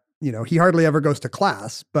Versa, he hardly ever goes to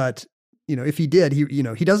class, but if he did,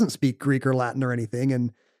 he doesn't speak Greek or Latin or anything,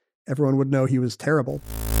 and everyone would know he was terrible.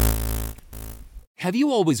 Have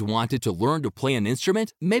you always wanted to learn to play an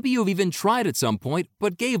instrument? Maybe you've even tried at some point,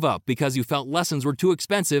 but gave up because you felt lessons were too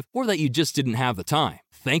expensive or that you just didn't have the time.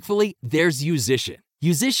 Thankfully, there's Musician.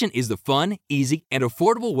 Musician is the fun, easy, and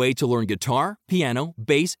affordable way to learn guitar, piano,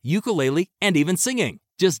 bass, ukulele, and even singing.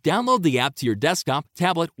 Just download the app to your desktop,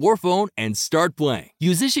 tablet, or phone and start playing.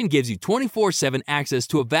 Musician gives you 24/7 access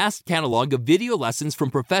to a vast catalog of video lessons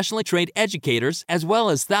from professionally trained educators, as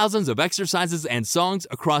well as thousands of exercises and songs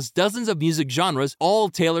across dozens of music genres, all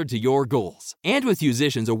tailored to your goals. And with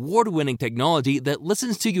Musician's award-winning technology that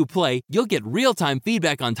listens to you play, you'll get real-time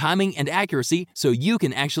feedback on timing and accuracy so you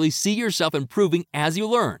can actually see yourself improving as you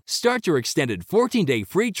learn. Start your extended 14-day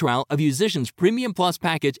free trial of Musician's Premium Plus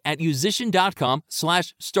package at musician.com/start.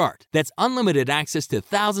 That's unlimited access to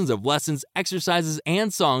thousands of lessons, exercises,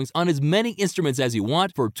 and songs on as many instruments as you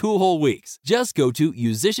want for 2 whole weeks. Just go to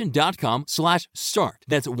musician.com/start.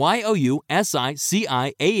 That's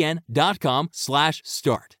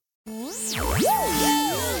YOUSICIAN.com/start.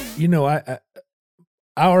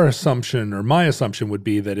 Our assumption, or my assumption, would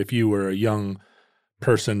be that if you were a young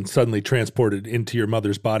person suddenly transported into your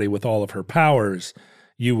mother's body with all of her powers,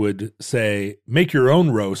 you would say, make your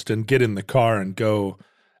own roast and get in the car and go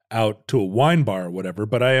out to a wine bar or whatever.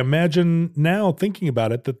 But I imagine now, thinking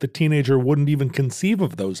about it, that the teenager wouldn't even conceive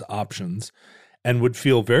of those options and would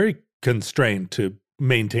feel very constrained to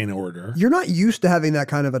maintain order. You're not used to having that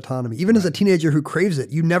kind of autonomy. Even as a teenager who craves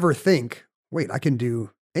it, you never think, wait, I can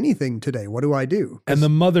do anything today. What do I do? And the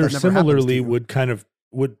mother similarly would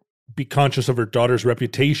be conscious of her daughter's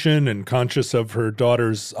reputation and conscious of her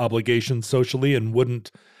daughter's obligations socially, and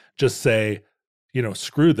wouldn't just say,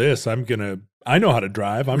 screw this. I know how to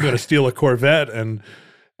drive. I'm going to steal a Corvette and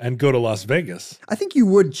go to Las Vegas. I think you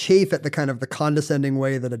would chafe at the kind of the condescending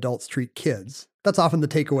way that adults treat kids. That's often the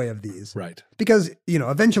takeaway of these. Right. Because,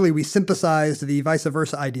 eventually we synthesized the vice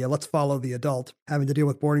versa idea. Let's follow the adult having to deal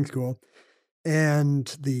with boarding school.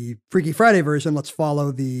 And the Freaky Friday version, let's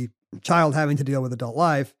follow the child having to deal with adult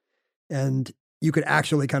life. And you could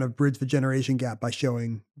actually kind of bridge the generation gap by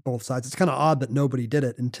showing both sides. It's kind of odd that nobody did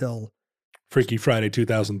it until Freaky Friday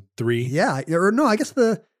 2003. Yeah. Or no, I guess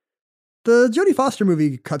the Jodie Foster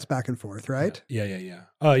movie cuts back and forth, right? Yeah.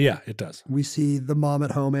 Yeah, it does. We see the mom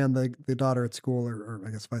at home and the daughter at school, or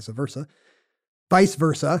I guess vice versa. Vice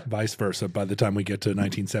versa by the time we get to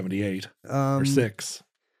 1978 or 6.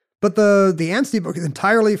 But the Anstey book is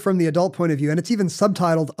entirely from the adult point of view, and it's even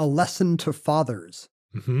subtitled A Lesson to Fathers.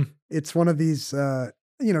 Mm-hmm. It's one of these,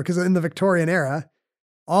 because in the Victorian era,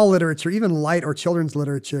 all literature, even light or children's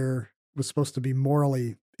literature, was supposed to be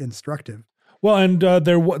morally instructive. Well, and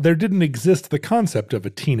there didn't exist the concept of a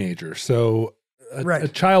teenager, so a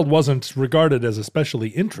child wasn't regarded as especially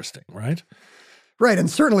interesting, right? Right, and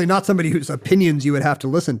certainly not somebody whose opinions you would have to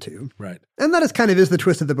listen to. Right. And that is the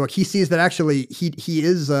twist of the book. He sees that actually he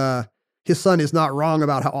is his son is not wrong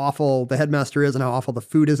about how awful the headmaster is and how awful the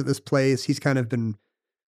food is at this place. He's kind of been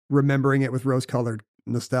remembering it with rose-colored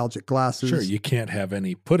nostalgic glasses. Sure, you can't have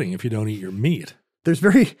any pudding if you don't eat your meat. There's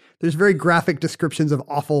very graphic descriptions of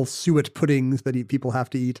awful suet puddings that people have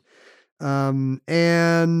to eat.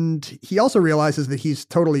 And he also realizes that he's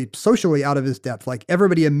totally socially out of his depth. Like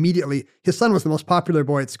everybody immediately, his son was the most popular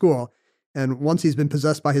boy at school. And once he's been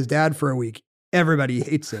possessed by his dad for a week, everybody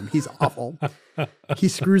hates him. He's awful. He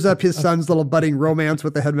screws up his son's little budding romance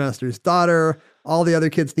with the headmaster's daughter. All the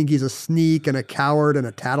other kids think he's a sneak and a coward and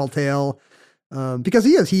a tattletale. Because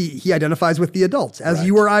he is. He identifies with the adults, as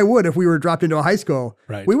you or I would if we were dropped into a high school.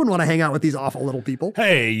 Right. We wouldn't want to hang out with these awful little people.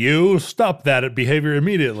 Hey, you, stop that behavior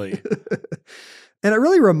immediately. And it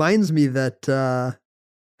really reminds me that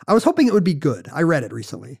I was hoping it would be good. I read it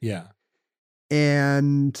recently. Yeah.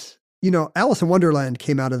 And, Alice in Wonderland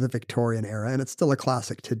came out of the Victorian era, and it's still a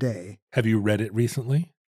classic today. Have you read it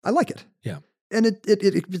recently? I like it. Yeah. And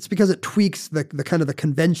it's because it tweaks the kind of the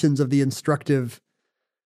conventions of the instructive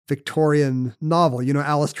Victorian novel.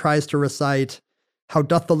 Alice tries to recite "How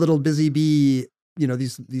doth the little busy bee,"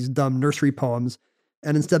 these dumb nursery poems,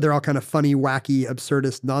 and instead they're all kind of funny, wacky,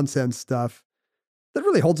 absurdist nonsense stuff that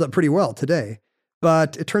really holds up pretty well today.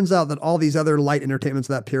 But it turns out that all these other light entertainments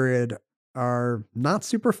of that period are not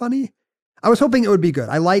super funny. I was hoping it would be good.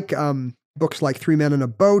 I like books like Three Men in a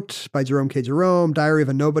Boat by Jerome K. Jerome, Diary of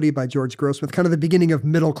a Nobody by George Grossmith, kind of the beginning of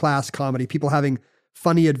middle-class comedy, people having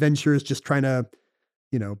funny adventures, just trying to,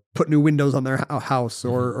 put new windows on their house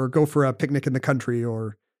or go for a picnic in the country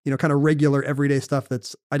or, kind of regular everyday stuff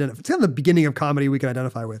that's it's kind of the beginning of comedy we can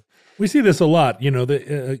identify with. We see this a lot.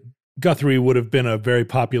 Guthrie would have been a very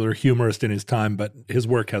popular humorist in his time, but his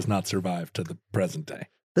work has not survived to the present day.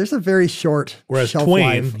 There's a very short shelf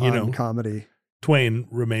Twain, life on comedy. Twain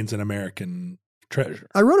remains an American treasure.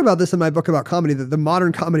 I wrote about this in my book about comedy, that the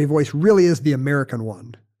modern comedy voice really is the American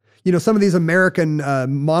one. Some of these American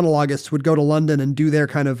monologists would go to London and do their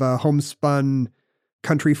kind of homespun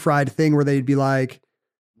country fried thing where they'd be like,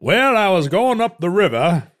 well, I was going up the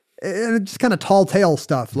river. And just kind of tall tale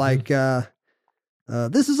stuff like,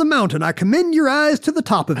 this is a mountain. I commend your eyes to the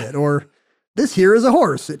top of it. Or this here is a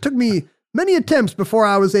horse. It took me many attempts before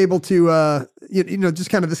I was able to, just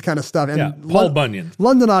kind of this kind of stuff. And Paul Bunyan.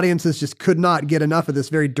 London audiences just could not get enough of this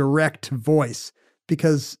very direct voice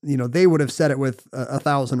because, they would have said it with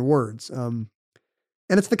 1,000 words. And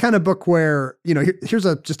it's the kind of book where, here's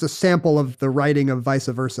just a sample of the writing of Vice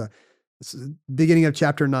Versa. It's the beginning of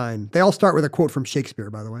chapter 9. They all start with a quote from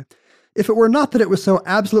Shakespeare, by the way. If it were not that it was so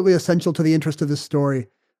absolutely essential to the interest of this story,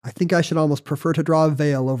 I think I should almost prefer to draw a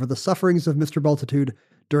veil over the sufferings of Mr. Bultitude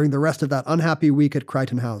during the rest of that unhappy week at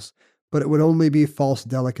Crichton House, but it would only be false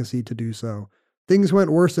delicacy to do so. Things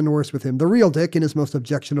went worse and worse with him. The real Dick, in his most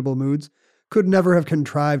objectionable moods, could never have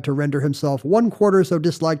contrived to render himself 1/4 so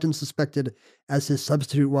disliked and suspected as his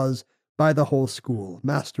substitute was by the whole school,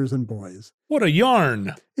 masters and boys. What a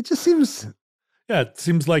yarn. It just seems... Yeah, it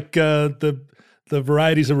seems like the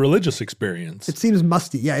varieties of religious experience. It seems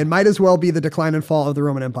musty. Yeah, it might as well be the decline and fall of the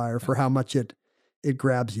Roman Empire for how much it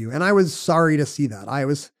grabs you. And I was sorry to see that. I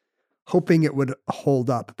was hoping it would hold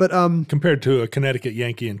up. But compared to a Connecticut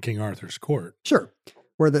Yankee in King Arthur's court. Sure,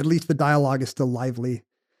 where at least the dialogue is still lively.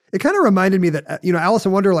 It kind of reminded me that, Alice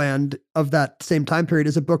in Wonderland of that same time period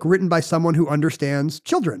is a book written by someone who understands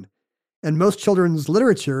children. And most children's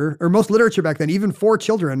literature, or most literature back then, even for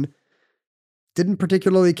children, didn't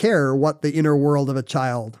particularly care what the inner world of a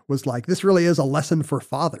child was like. This really is a lesson for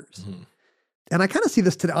fathers. Mm-hmm. And I kind of see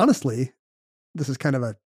this today, honestly, this is kind of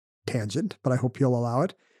a tangent, but I hope you'll allow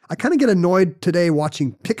it. I kind of get annoyed today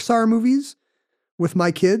watching Pixar movies with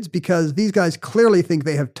my kids because these guys clearly think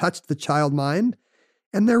they have touched the child mind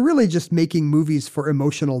and they're really just making movies for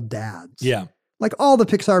emotional dads. Yeah. Like all the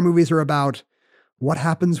Pixar movies are about what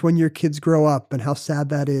happens when your kids grow up and how sad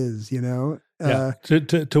that is, Yeah.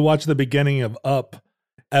 To watch the beginning of Up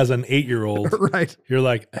as an 8-year-old, right? You're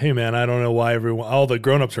like, hey man, I don't know why all the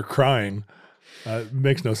grown-ups are crying. It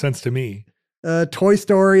makes no sense to me. Toy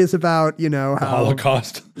Story is about, how... The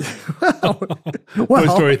Holocaust. well, Toy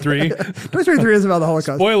Story 3. Toy Story 3 is about the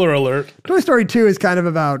Holocaust. Spoiler alert. Toy Story 2 is kind of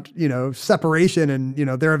about, separation and,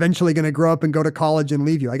 they're eventually going to grow up and go to college and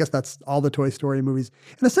leave you. I guess that's all the Toy Story movies.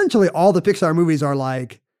 And essentially all the Pixar movies are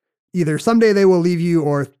like, either someday they will leave you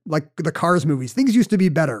or like the Cars movies. Things used to be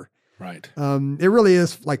better. Right. It really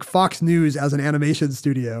is like Fox News as an animation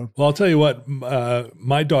studio. Well, I'll tell you what,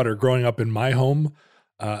 my daughter growing up in my home,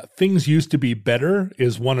 Things Used to Be Better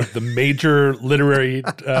is one of the major literary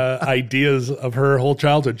ideas of her whole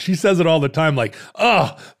childhood. She says it all the time, like,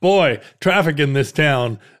 oh, boy, traffic in this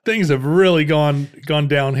town. Things have really gone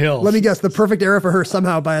downhill. Let me guess, the perfect era for her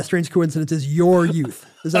somehow, by a strange coincidence, is your youth.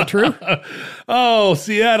 Is that true? Oh,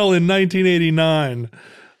 Seattle in 1989.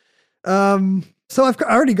 So I've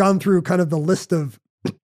already gone through kind of the list of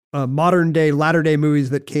modern day, latter day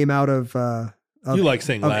movies that came out of you like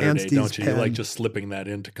saying latter day, don't you? pen. You like just slipping that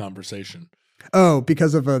into conversation. Oh,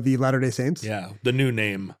 because of the Latter-day Saints? Yeah, the new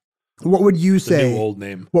name. What would you say? The new old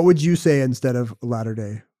name. What would you say instead of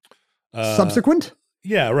Latter-day? Subsequent?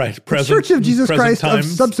 Yeah, right. The Church of Jesus Christ times.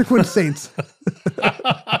 Of Subsequent Saints.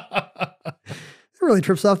 It really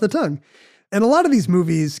trips off the tongue. And a lot of these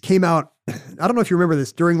movies came out, I don't know if you remember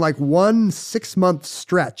this, during like 1 6-month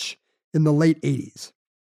stretch in the late 80s.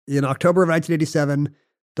 In October of 1987,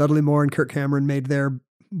 Dudley Moore and Kirk Cameron made their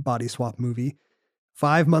body swap movie.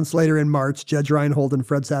 5 months later in March, Judge Reinhold and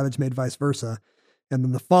Fred Savage made Vice Versa. And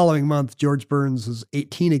then the following month, George Burns'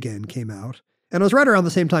 18 Again came out. And it was right around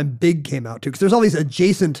the same time Big came out too, because there's all these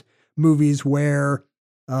adjacent movies where...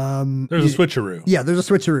 there's a switcheroo. Yeah, there's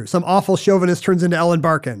a switcheroo. Some awful chauvinist turns into Ellen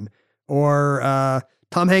Barkin. Or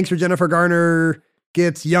Tom Hanks or Jennifer Garner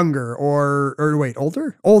gets younger. Or wait,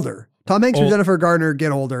 older? Older. Tom Hanks or Jennifer Garner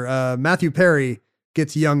get older. Matthew Perry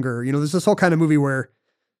gets younger. There's this whole kind of movie where,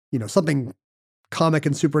 something comic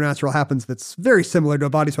and supernatural happens that's very similar to a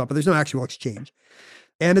body swap, but there's no actual exchange.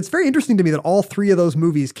 And it's very interesting to me that all three of those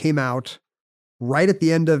movies came out right at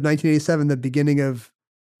the end of 1987, the beginning of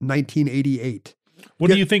 1988. What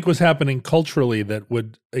do you think was happening culturally that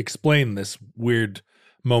would explain this weird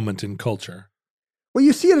moment in culture? Well,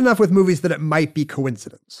 you see it enough with movies that it might be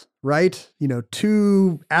coincidence, right?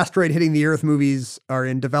 2 asteroid hitting the Earth movies are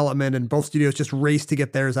in development and both studios just race to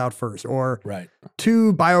get theirs out first. Or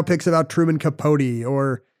 2 biopics about Truman Capote,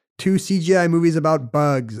 or 2 CGI movies about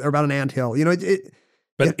bugs or about an anthill.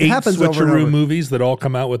 But 8 happens switcheroo movies that all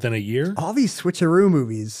come out within a year? All these switcheroo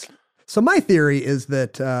movies. So my theory is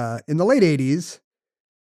that in the late 80s,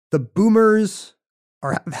 the boomers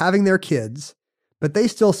are having their kids, but they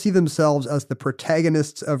still see themselves as the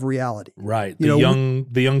protagonists of reality. Right. The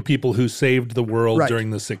young people who saved the world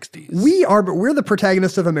during the 60s. We're the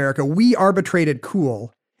protagonists of America. We arbitrated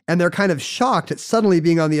cool. And they're kind of shocked at suddenly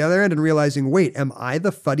being on the other end and realizing, wait, am I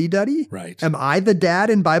the fuddy-duddy? Right. Am I the dad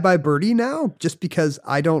in Bye Bye Birdie now just because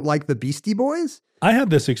I don't like the Beastie Boys? I had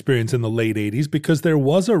this experience in the late 80s because there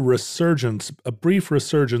was a brief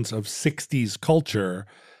resurgence of 60s culture,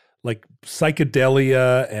 like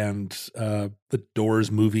psychedelia, and the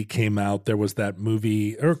Doors movie came out. There was that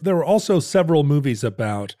movie, or there were also several movies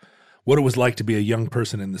about what it was like to be a young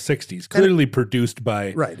person in the 60s, clearly produced by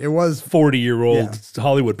it was 40-year-old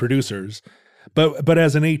Hollywood producers. But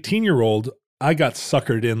as an 18-year-old, I got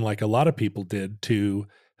suckered in, like a lot of people did, to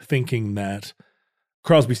thinking that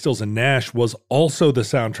Crosby, Stills, and Nash was also the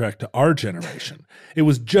soundtrack to our generation. It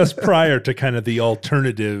was just prior to kind of the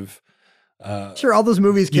alternative. Sure, all those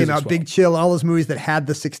movies came out, Big Chill, all those movies that had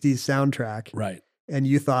the 60s soundtrack. Right. And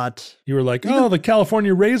you thought... You were like, the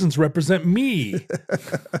California Raisins represent me.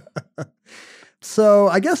 So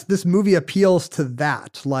I guess this movie appeals to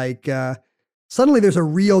that. Like, suddenly there's a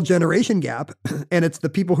real generation gap, and it's the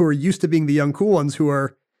people who are used to being the young cool ones who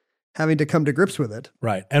are having to come to grips with it.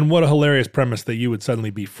 Right. And what a hilarious premise that you would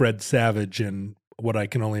suddenly be Fred Savage in what I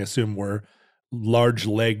can only assume were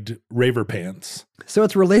large-legged raver pants. So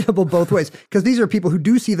it's relatable both ways, because these are people who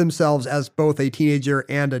do see themselves as both a teenager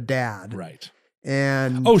and a dad. Right.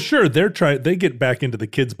 And sure, they get back into the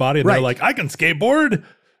kid's body and they're like, I can skateboard.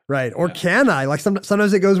 Right. Or can I? Like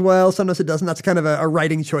sometimes it goes well, sometimes it doesn't. That's kind of a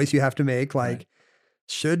writing choice you have to make. Like,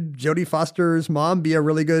 should Jodie Foster's mom be a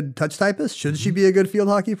really good touch typist? Should she be a good field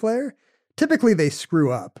hockey player? Typically they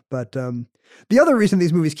screw up. But the other reason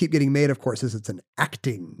these movies keep getting made, of course, is it's an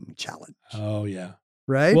acting challenge. Oh, yeah.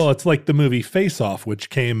 Right? Well, it's like the movie Face Off, which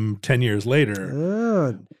came 10 years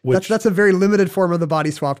later. That's a very limited form of the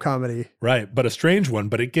body swap comedy. Right, but a strange one.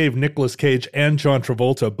 But it gave Nicolas Cage and John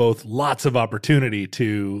Travolta both lots of opportunity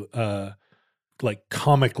to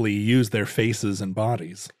comically use their faces and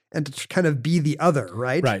bodies. And to kind of be the other,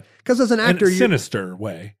 right? Right. Because as an actor... In a sinister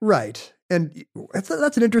way. Right. And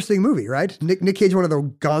that's an interesting movie, right? Nick Cage, one of the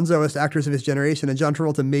gonzoest actors of his generation, and John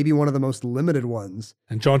Travolta, maybe one of the most limited ones.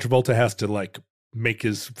 And John Travolta has to make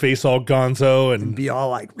his face all gonzo and be all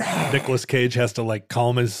like Nicolas Cage has to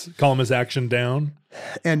calm his action down.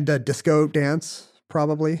 And disco dance,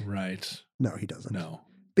 probably. Right. No, he doesn't. No.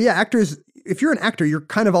 But yeah, actors, if you're an actor, you're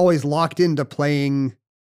kind of always locked into playing,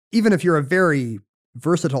 even if you're a very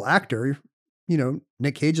versatile actor,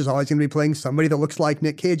 Nick Cage is always going to be playing somebody that looks like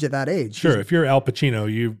Nick Cage at that age. Sure. If you're Al Pacino,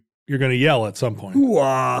 you're going to yell at some point.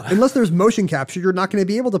 Unless there's motion capture, you're not going to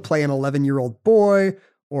be able to play an 11-year-old boy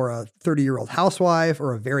or a 30-year-old housewife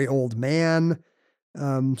or a very old man.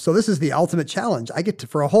 So this is the ultimate challenge. I get to,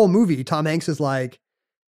 for a whole movie, Tom Hanks is like,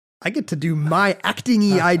 I get to do my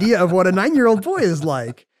acting-y idea of what a 9-year-old boy is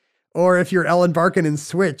like. Or if you're Ellen Barkin in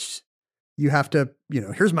Switch, you have to,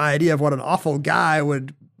 here's my idea of what an awful guy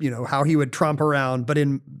would, how he would tromp around, but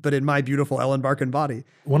in my beautiful Ellen Barkin body.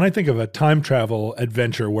 When I think of a time travel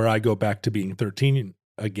adventure where I go back to being 13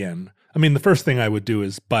 again, I mean, the first thing I would do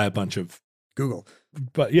is buy a bunch of Google.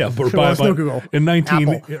 But yeah, or buy Google.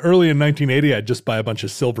 Early in 1980, I'd just buy a bunch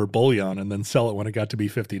of silver bullion and then sell it when it got to be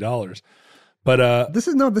 $50. But this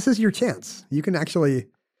is your chance. You can actually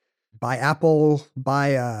buy Apple,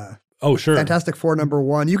 buy sure, Fantastic Four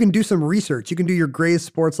 #1. You can do some research. You can do your Gray's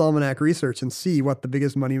Sports Almanac research and see what the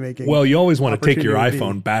biggest money making. Well, you always want to take your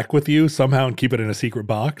iPhone back with you somehow and keep it in a secret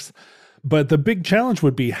box. But the big challenge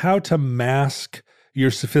would be how to mask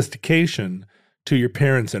your sophistication to your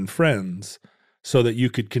parents and friends, so that you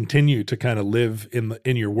could continue to kind of live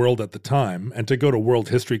in your world at the time, and to go to world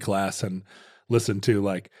history class and listen to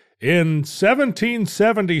in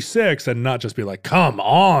 1776 and not just be like, come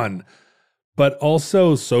on, but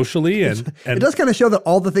also socially. And it does kind of show that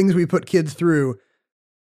all the things we put kids through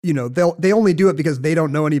they only do it because they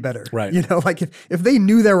don't know any better. Right. Like if they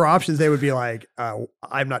knew there were options, they would be like,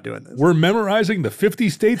 I'm not doing this. We're memorizing the 50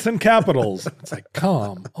 states and capitals. It's like,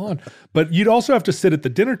 come on. But you'd also have to sit at the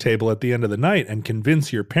dinner table at the end of the night and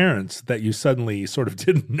convince your parents that you suddenly sort of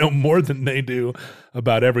didn't know more than they do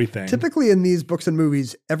about everything. Typically in these books and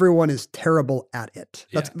movies, everyone is terrible at it.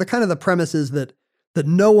 That's the kind of the premise is that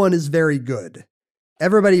no one is very good.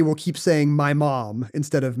 Everybody will keep saying my mom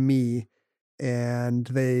instead of me. And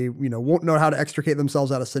they, won't know how to extricate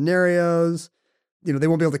themselves out of scenarios. They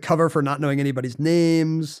won't be able to cover for not knowing anybody's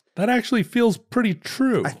names. That actually feels pretty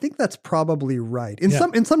true. I think that's probably right. And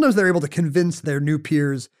sometimes they're able to convince their new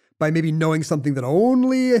peers by maybe knowing something that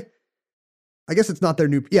only, I guess it's not their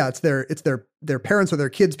new, it's their parents or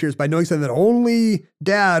their kids' peers by knowing something that only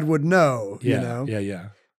dad would know. Yeah.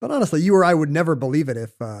 But honestly, you or I would never believe it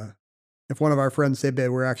if one of our friends said they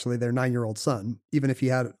were actually their 9-year-old son, even if he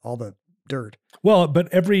had all the dirt. Well,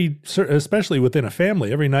 but especially within a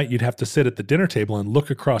family, every night you'd have to sit at the dinner table and look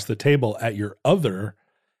across the table at your other,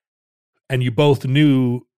 and you both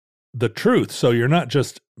knew the truth. So you're not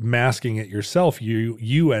just masking it yourself.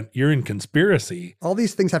 You're in conspiracy. All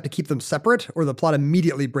these things have to keep them separate, or the plot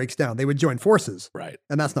immediately breaks down. They would join forces, right?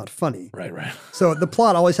 And that's not funny, right? So the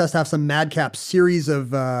plot always has to have some madcap series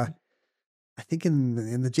of. I think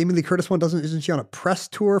in the Jamie Lee Curtis one, isn't she on a press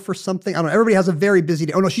tour for something? I don't know. Everybody has a very busy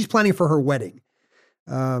day. Oh no, she's planning for her wedding.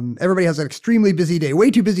 Everybody has an extremely busy day,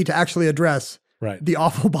 way too busy to actually address the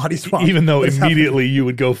awful body swap. Even though immediately you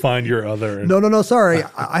would go find your other. No, sorry.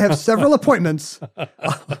 I have several appointments.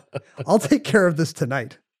 I'll take care of this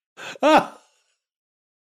tonight. And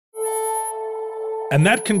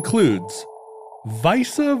that concludes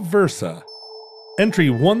Vice Versa, entry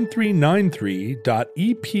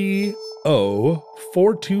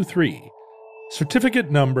 1393.EPO423,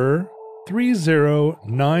 certificate number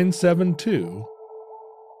 30972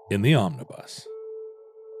 in the omnibus.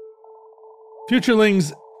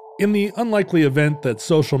 Futurelings, in the unlikely event that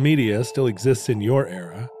social media still exists in your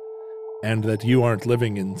era, and that you aren't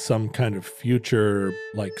living in some kind of future,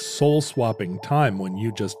 like soul-swapping time when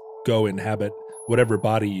you just go inhabit whatever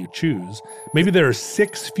body you choose, maybe there are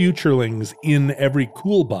 6 futurelings in every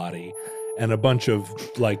cool body and a bunch of,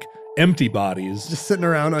 like, empty bodies. Just sitting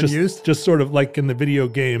around unused? Just sort of like in the video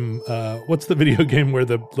game, what's the video game where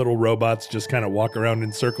the little robots just kind of walk around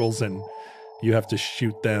in circles and you have to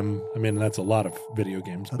shoot them? I mean, that's a lot of video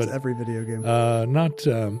games. That's every video game. Not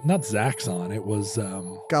Zaxxon. It was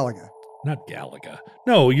Galaga. Not Galaga.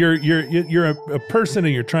 No, you're a person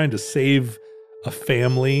and you're trying to save a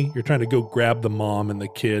family. You're trying to go grab the mom and the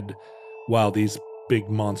kid while these big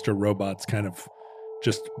monster robots kind of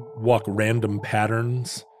just walk random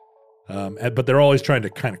patterns. But they're always trying to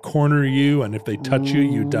kind of corner you, and if they touch you,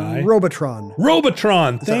 you die.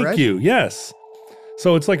 Robotron. Thank you. Yes.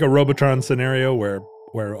 So it's like a Robotron scenario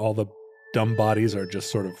where all the dumb bodies are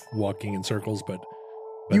just sort of walking in circles, but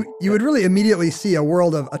you would really immediately see a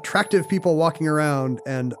world of attractive people walking around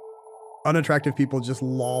and unattractive people just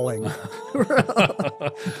lolling.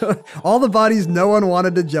 All the bodies no one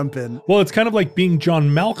wanted to jump in. Well, it's kind of like being John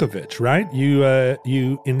Malkovich, right?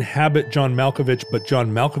 You inhabit John Malkovich, but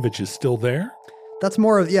John Malkovich is still there. That's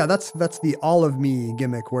more of, that's the all of me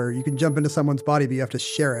gimmick where you can jump into someone's body, but you have to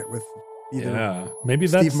share it with either maybe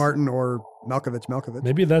Steve that's Martin or Malkovich.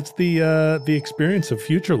 Maybe that's the experience of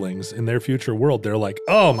futurelings in their future world. They're like,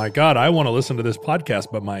 oh my God, I want to listen to this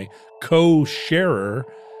podcast, but my co-sharer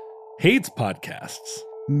hates podcasts.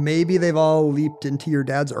 Maybe they've all leaped into your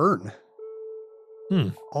dad's urn.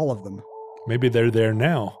 All of them. Maybe they're there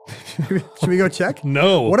now. Should we go check?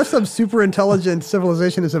 No. What if some super intelligent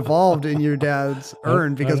civilization has evolved in your dad's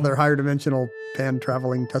urn because they're higher dimensional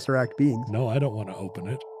pan-traveling tesseract beings? No, I don't want to open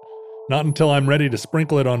it. Not until I'm ready to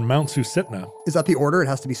sprinkle it on Mount Susitna. Is that the order? It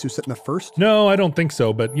has to be Susitna first? No, I don't think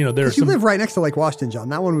so. But, there's you live right next to Lake Washington, John.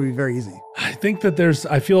 That one would be very easy. I think that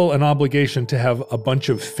I feel an obligation to have a bunch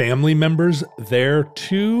of family members there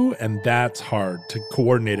too. And that's hard to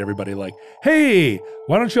coordinate everybody. Like, hey,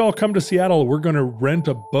 why don't you all come to Seattle? We're going to rent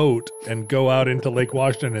a boat and go out into Lake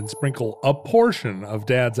Washington and sprinkle a portion of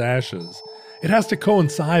Dad's ashes. It has to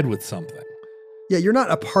coincide with something. Yeah, you're not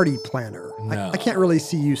a party planner. No. I can't really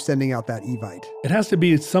see you sending out that Evite. It has to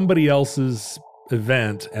be somebody else's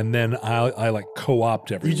event, and then I like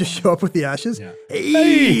co-opt everyone. You just show up with the ashes? Yeah.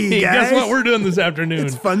 Hey, guys. Guess what we're doing this afternoon?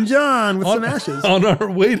 It's Fun John with some ashes. On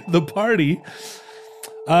our way to the party.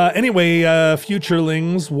 Anyway,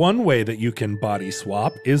 futurelings, one way that you can body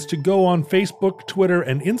swap is to go on Facebook, Twitter,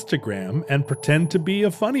 and Instagram and pretend to be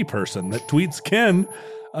a funny person that tweets Ken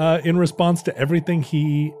in response to everything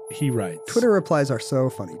he writes. Twitter replies are so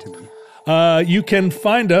funny to me. You can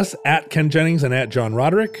find us at Ken Jennings and at John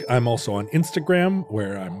Roderick. I'm also on Instagram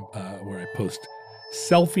where I post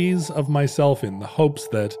selfies of myself in the hopes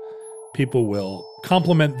that people will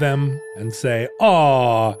compliment them and say,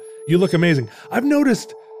 "Aw, you look amazing." I've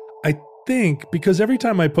noticed, I think, because every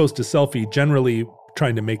time I post a selfie, generally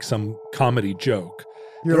trying to make some comedy joke,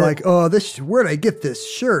 you're like, "Oh, where'd I get this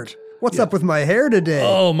shirt? What's up with my hair today?"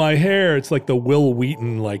 Oh, my hair. It's like the Will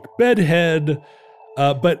Wheaton, like, bedhead.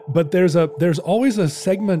 But there's always a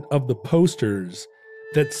segment of the posters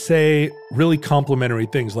that say really complimentary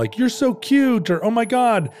things like, "You're so cute," or "Oh my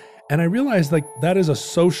God." And I realize like that is a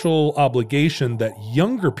social obligation that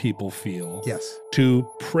younger people feel to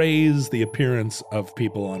praise the appearance of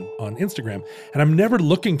people on Instagram. And I'm never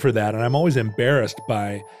looking for that. And I'm always embarrassed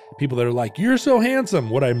by people that are like, "You're so handsome."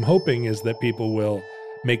 What I'm hoping is that people will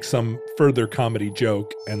make some further comedy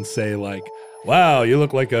joke and say like, "Wow, you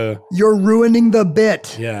look like a..." You're ruining the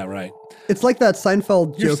bit. Yeah, right. It's like that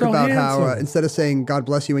Seinfeld You're joke so about handsome. how instead of saying "God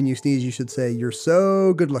bless you" when you sneeze, you should say "You're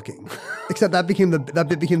so good looking." Except that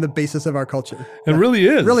bit became the basis of our culture. It really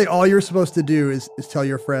is. Really, all you're supposed to do is tell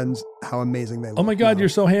your friends how amazing they look. "Oh my God, you're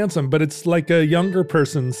so handsome." But it's like a younger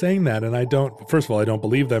person saying that, and first of all, I don't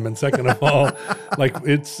believe them, and second of all, like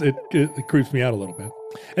it creeps me out a little bit.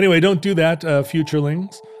 Anyway, don't do that,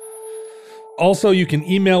 futurelings. Also, you can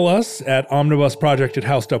email us at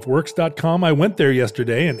omnibusproject@howstuffworks.com. I went there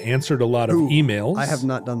yesterday and answered a lot of emails. I have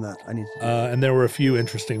not done that. I need to. And there were a few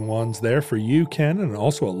interesting ones there for you, Ken, and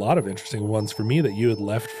also a lot of interesting ones for me that you had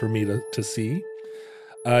left for me to see.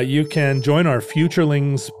 You can join our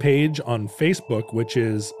Futurelings page on Facebook, which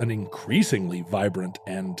is an increasingly vibrant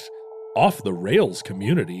and off-the-rails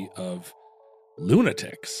community of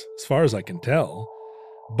lunatics, as far as I can tell.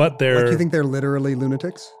 But they're... Do you think they're literally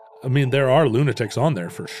lunatics? I mean, there are lunatics on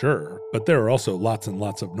there for sure, but there are also lots and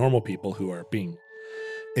lots of normal people who are being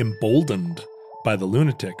emboldened by the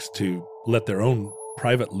lunatics to let their own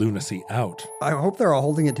private lunacy out. I hope they're all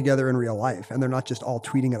holding it together in real life, and they're not just all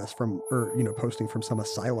tweeting at us posting from some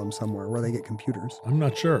asylum somewhere where they get computers. I'm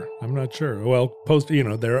not sure. Well,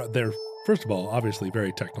 they're first of all, obviously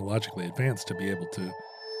very technologically advanced to be able to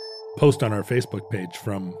post on our Facebook page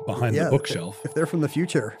from behind the bookshelf. If they're from the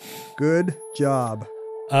future, good job.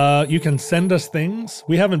 You can send us things.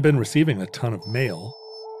 We haven't been receiving a ton of mail.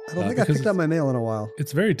 I don't think I picked up my mail in a while.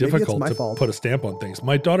 It's very difficult to put a stamp on things.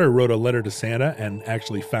 My daughter wrote a letter to Santa and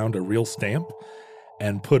actually found a real stamp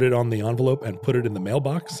and put it on the envelope and put it in the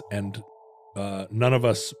mailbox. And none of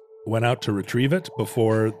us went out to retrieve it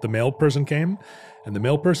before the mail person came. And the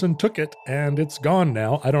mail person took it and it's gone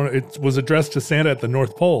now. It was addressed to Santa at the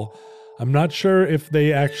North Pole. I'm not sure if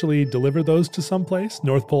they actually deliver those to someplace,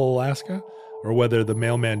 North Pole, Alaska, or whether the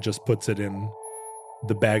mailman just puts it in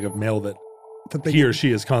the bag of mail that he or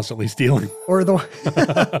she is constantly stealing. Or they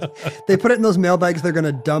put it in those mail bags they're going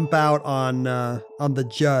to dump out on the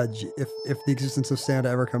judge if the existence of Santa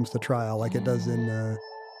ever comes to trial, like it does in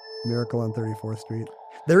Miracle on 34th Street.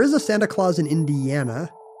 There is a Santa Claus in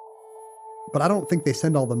Indiana, but I don't think they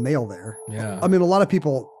send all the mail there. Yeah. I mean, a lot of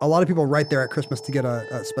people write there at Christmas to get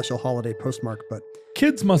a special holiday postmark, but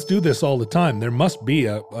kids must do this all the time. There must be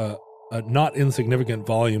a not insignificant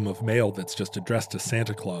volume of mail that's just addressed to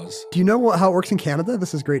Santa Claus. Do you know how it works in Canada?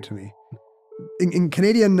 This is great to me. In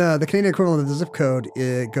Canadian, the Canadian equivalent of the zip code,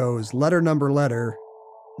 it goes letter, number, letter,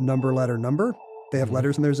 number, letter, number. They have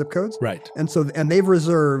letters in their zip codes. Right. And they've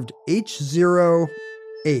reserved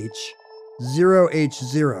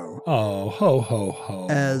H0H0H0. Oh, ho, ho, ho.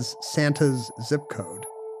 As Santa's zip code.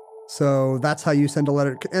 So that's how you send a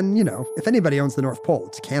letter. And, if anybody owns the North Pole,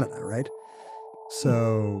 it's Canada, right?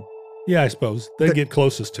 So... Yeah, I suppose. They get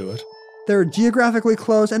closest to it. They're geographically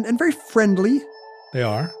close and very friendly. They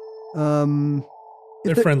are.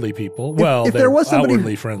 They're friendly people. They're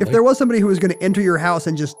outwardly friendly. If there was somebody who was going to enter your house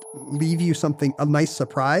and just leave you a nice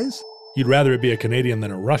surprise... You'd rather it be a Canadian than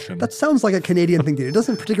a Russian. That sounds like a Canadian thing to do. It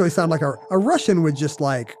doesn't particularly sound like a Russian would just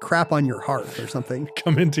crap on your hearth or something.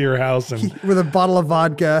 Come into your house and... with a bottle of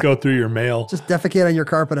vodka. Go through your mail. Just defecate on your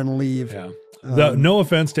carpet and leave. Yeah. No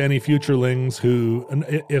offense to any futurelings who...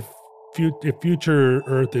 If future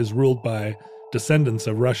Earth is ruled by descendants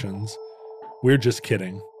of Russians, we're just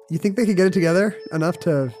kidding. You think they could get it together enough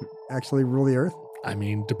to actually rule the Earth? I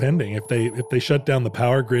mean, depending. If they shut down the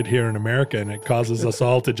power grid here in America and it causes us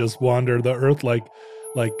all to just wander the Earth like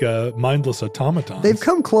mindless automatons. They've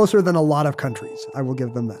come closer than a lot of countries. I will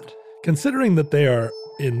give them that. Considering that they are,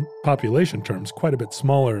 in population terms, quite a bit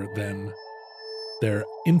smaller than their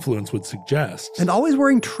influence would suggest. And always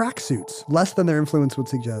wearing tracksuits, less than their influence would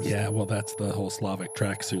suggest. Yeah, well, that's the whole Slavic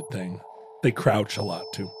tracksuit thing. They crouch a lot,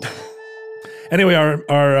 too. Anyway,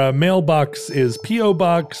 our mailbox is P.O.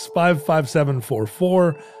 Box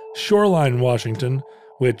 55744, Shoreline, Washington,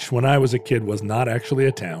 which when I was a kid was not actually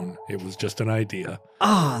a town. It was just an idea.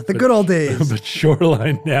 The good old days. But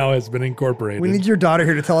Shoreline now has been incorporated. We need your daughter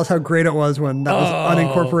here to tell us how great it was when that was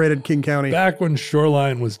unincorporated King County. Back when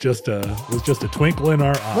Shoreline was just a twinkle in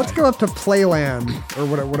our eye. Let's go up to Playland, or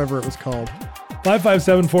whatever it was called.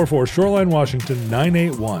 55744, Shoreline, Washington,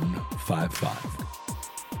 98155.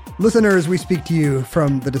 Listeners, we speak to you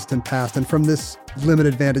from the distant past, and from this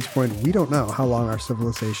limited vantage point, we don't know how long our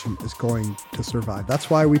civilization is going to survive.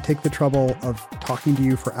 That's why we take the trouble of talking to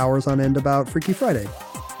you for hours on end about Freaky Friday.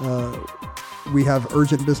 We have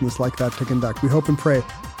urgent business like that to conduct. We hope and pray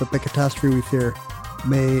that the catastrophe we fear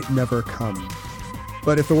may never come.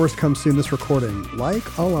 But if the worst comes soon, this recording,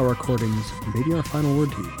 like all our recordings, may be our final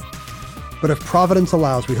word to you. But if Providence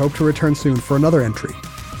allows, we hope to return soon for another entry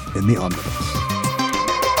in the Omnibus.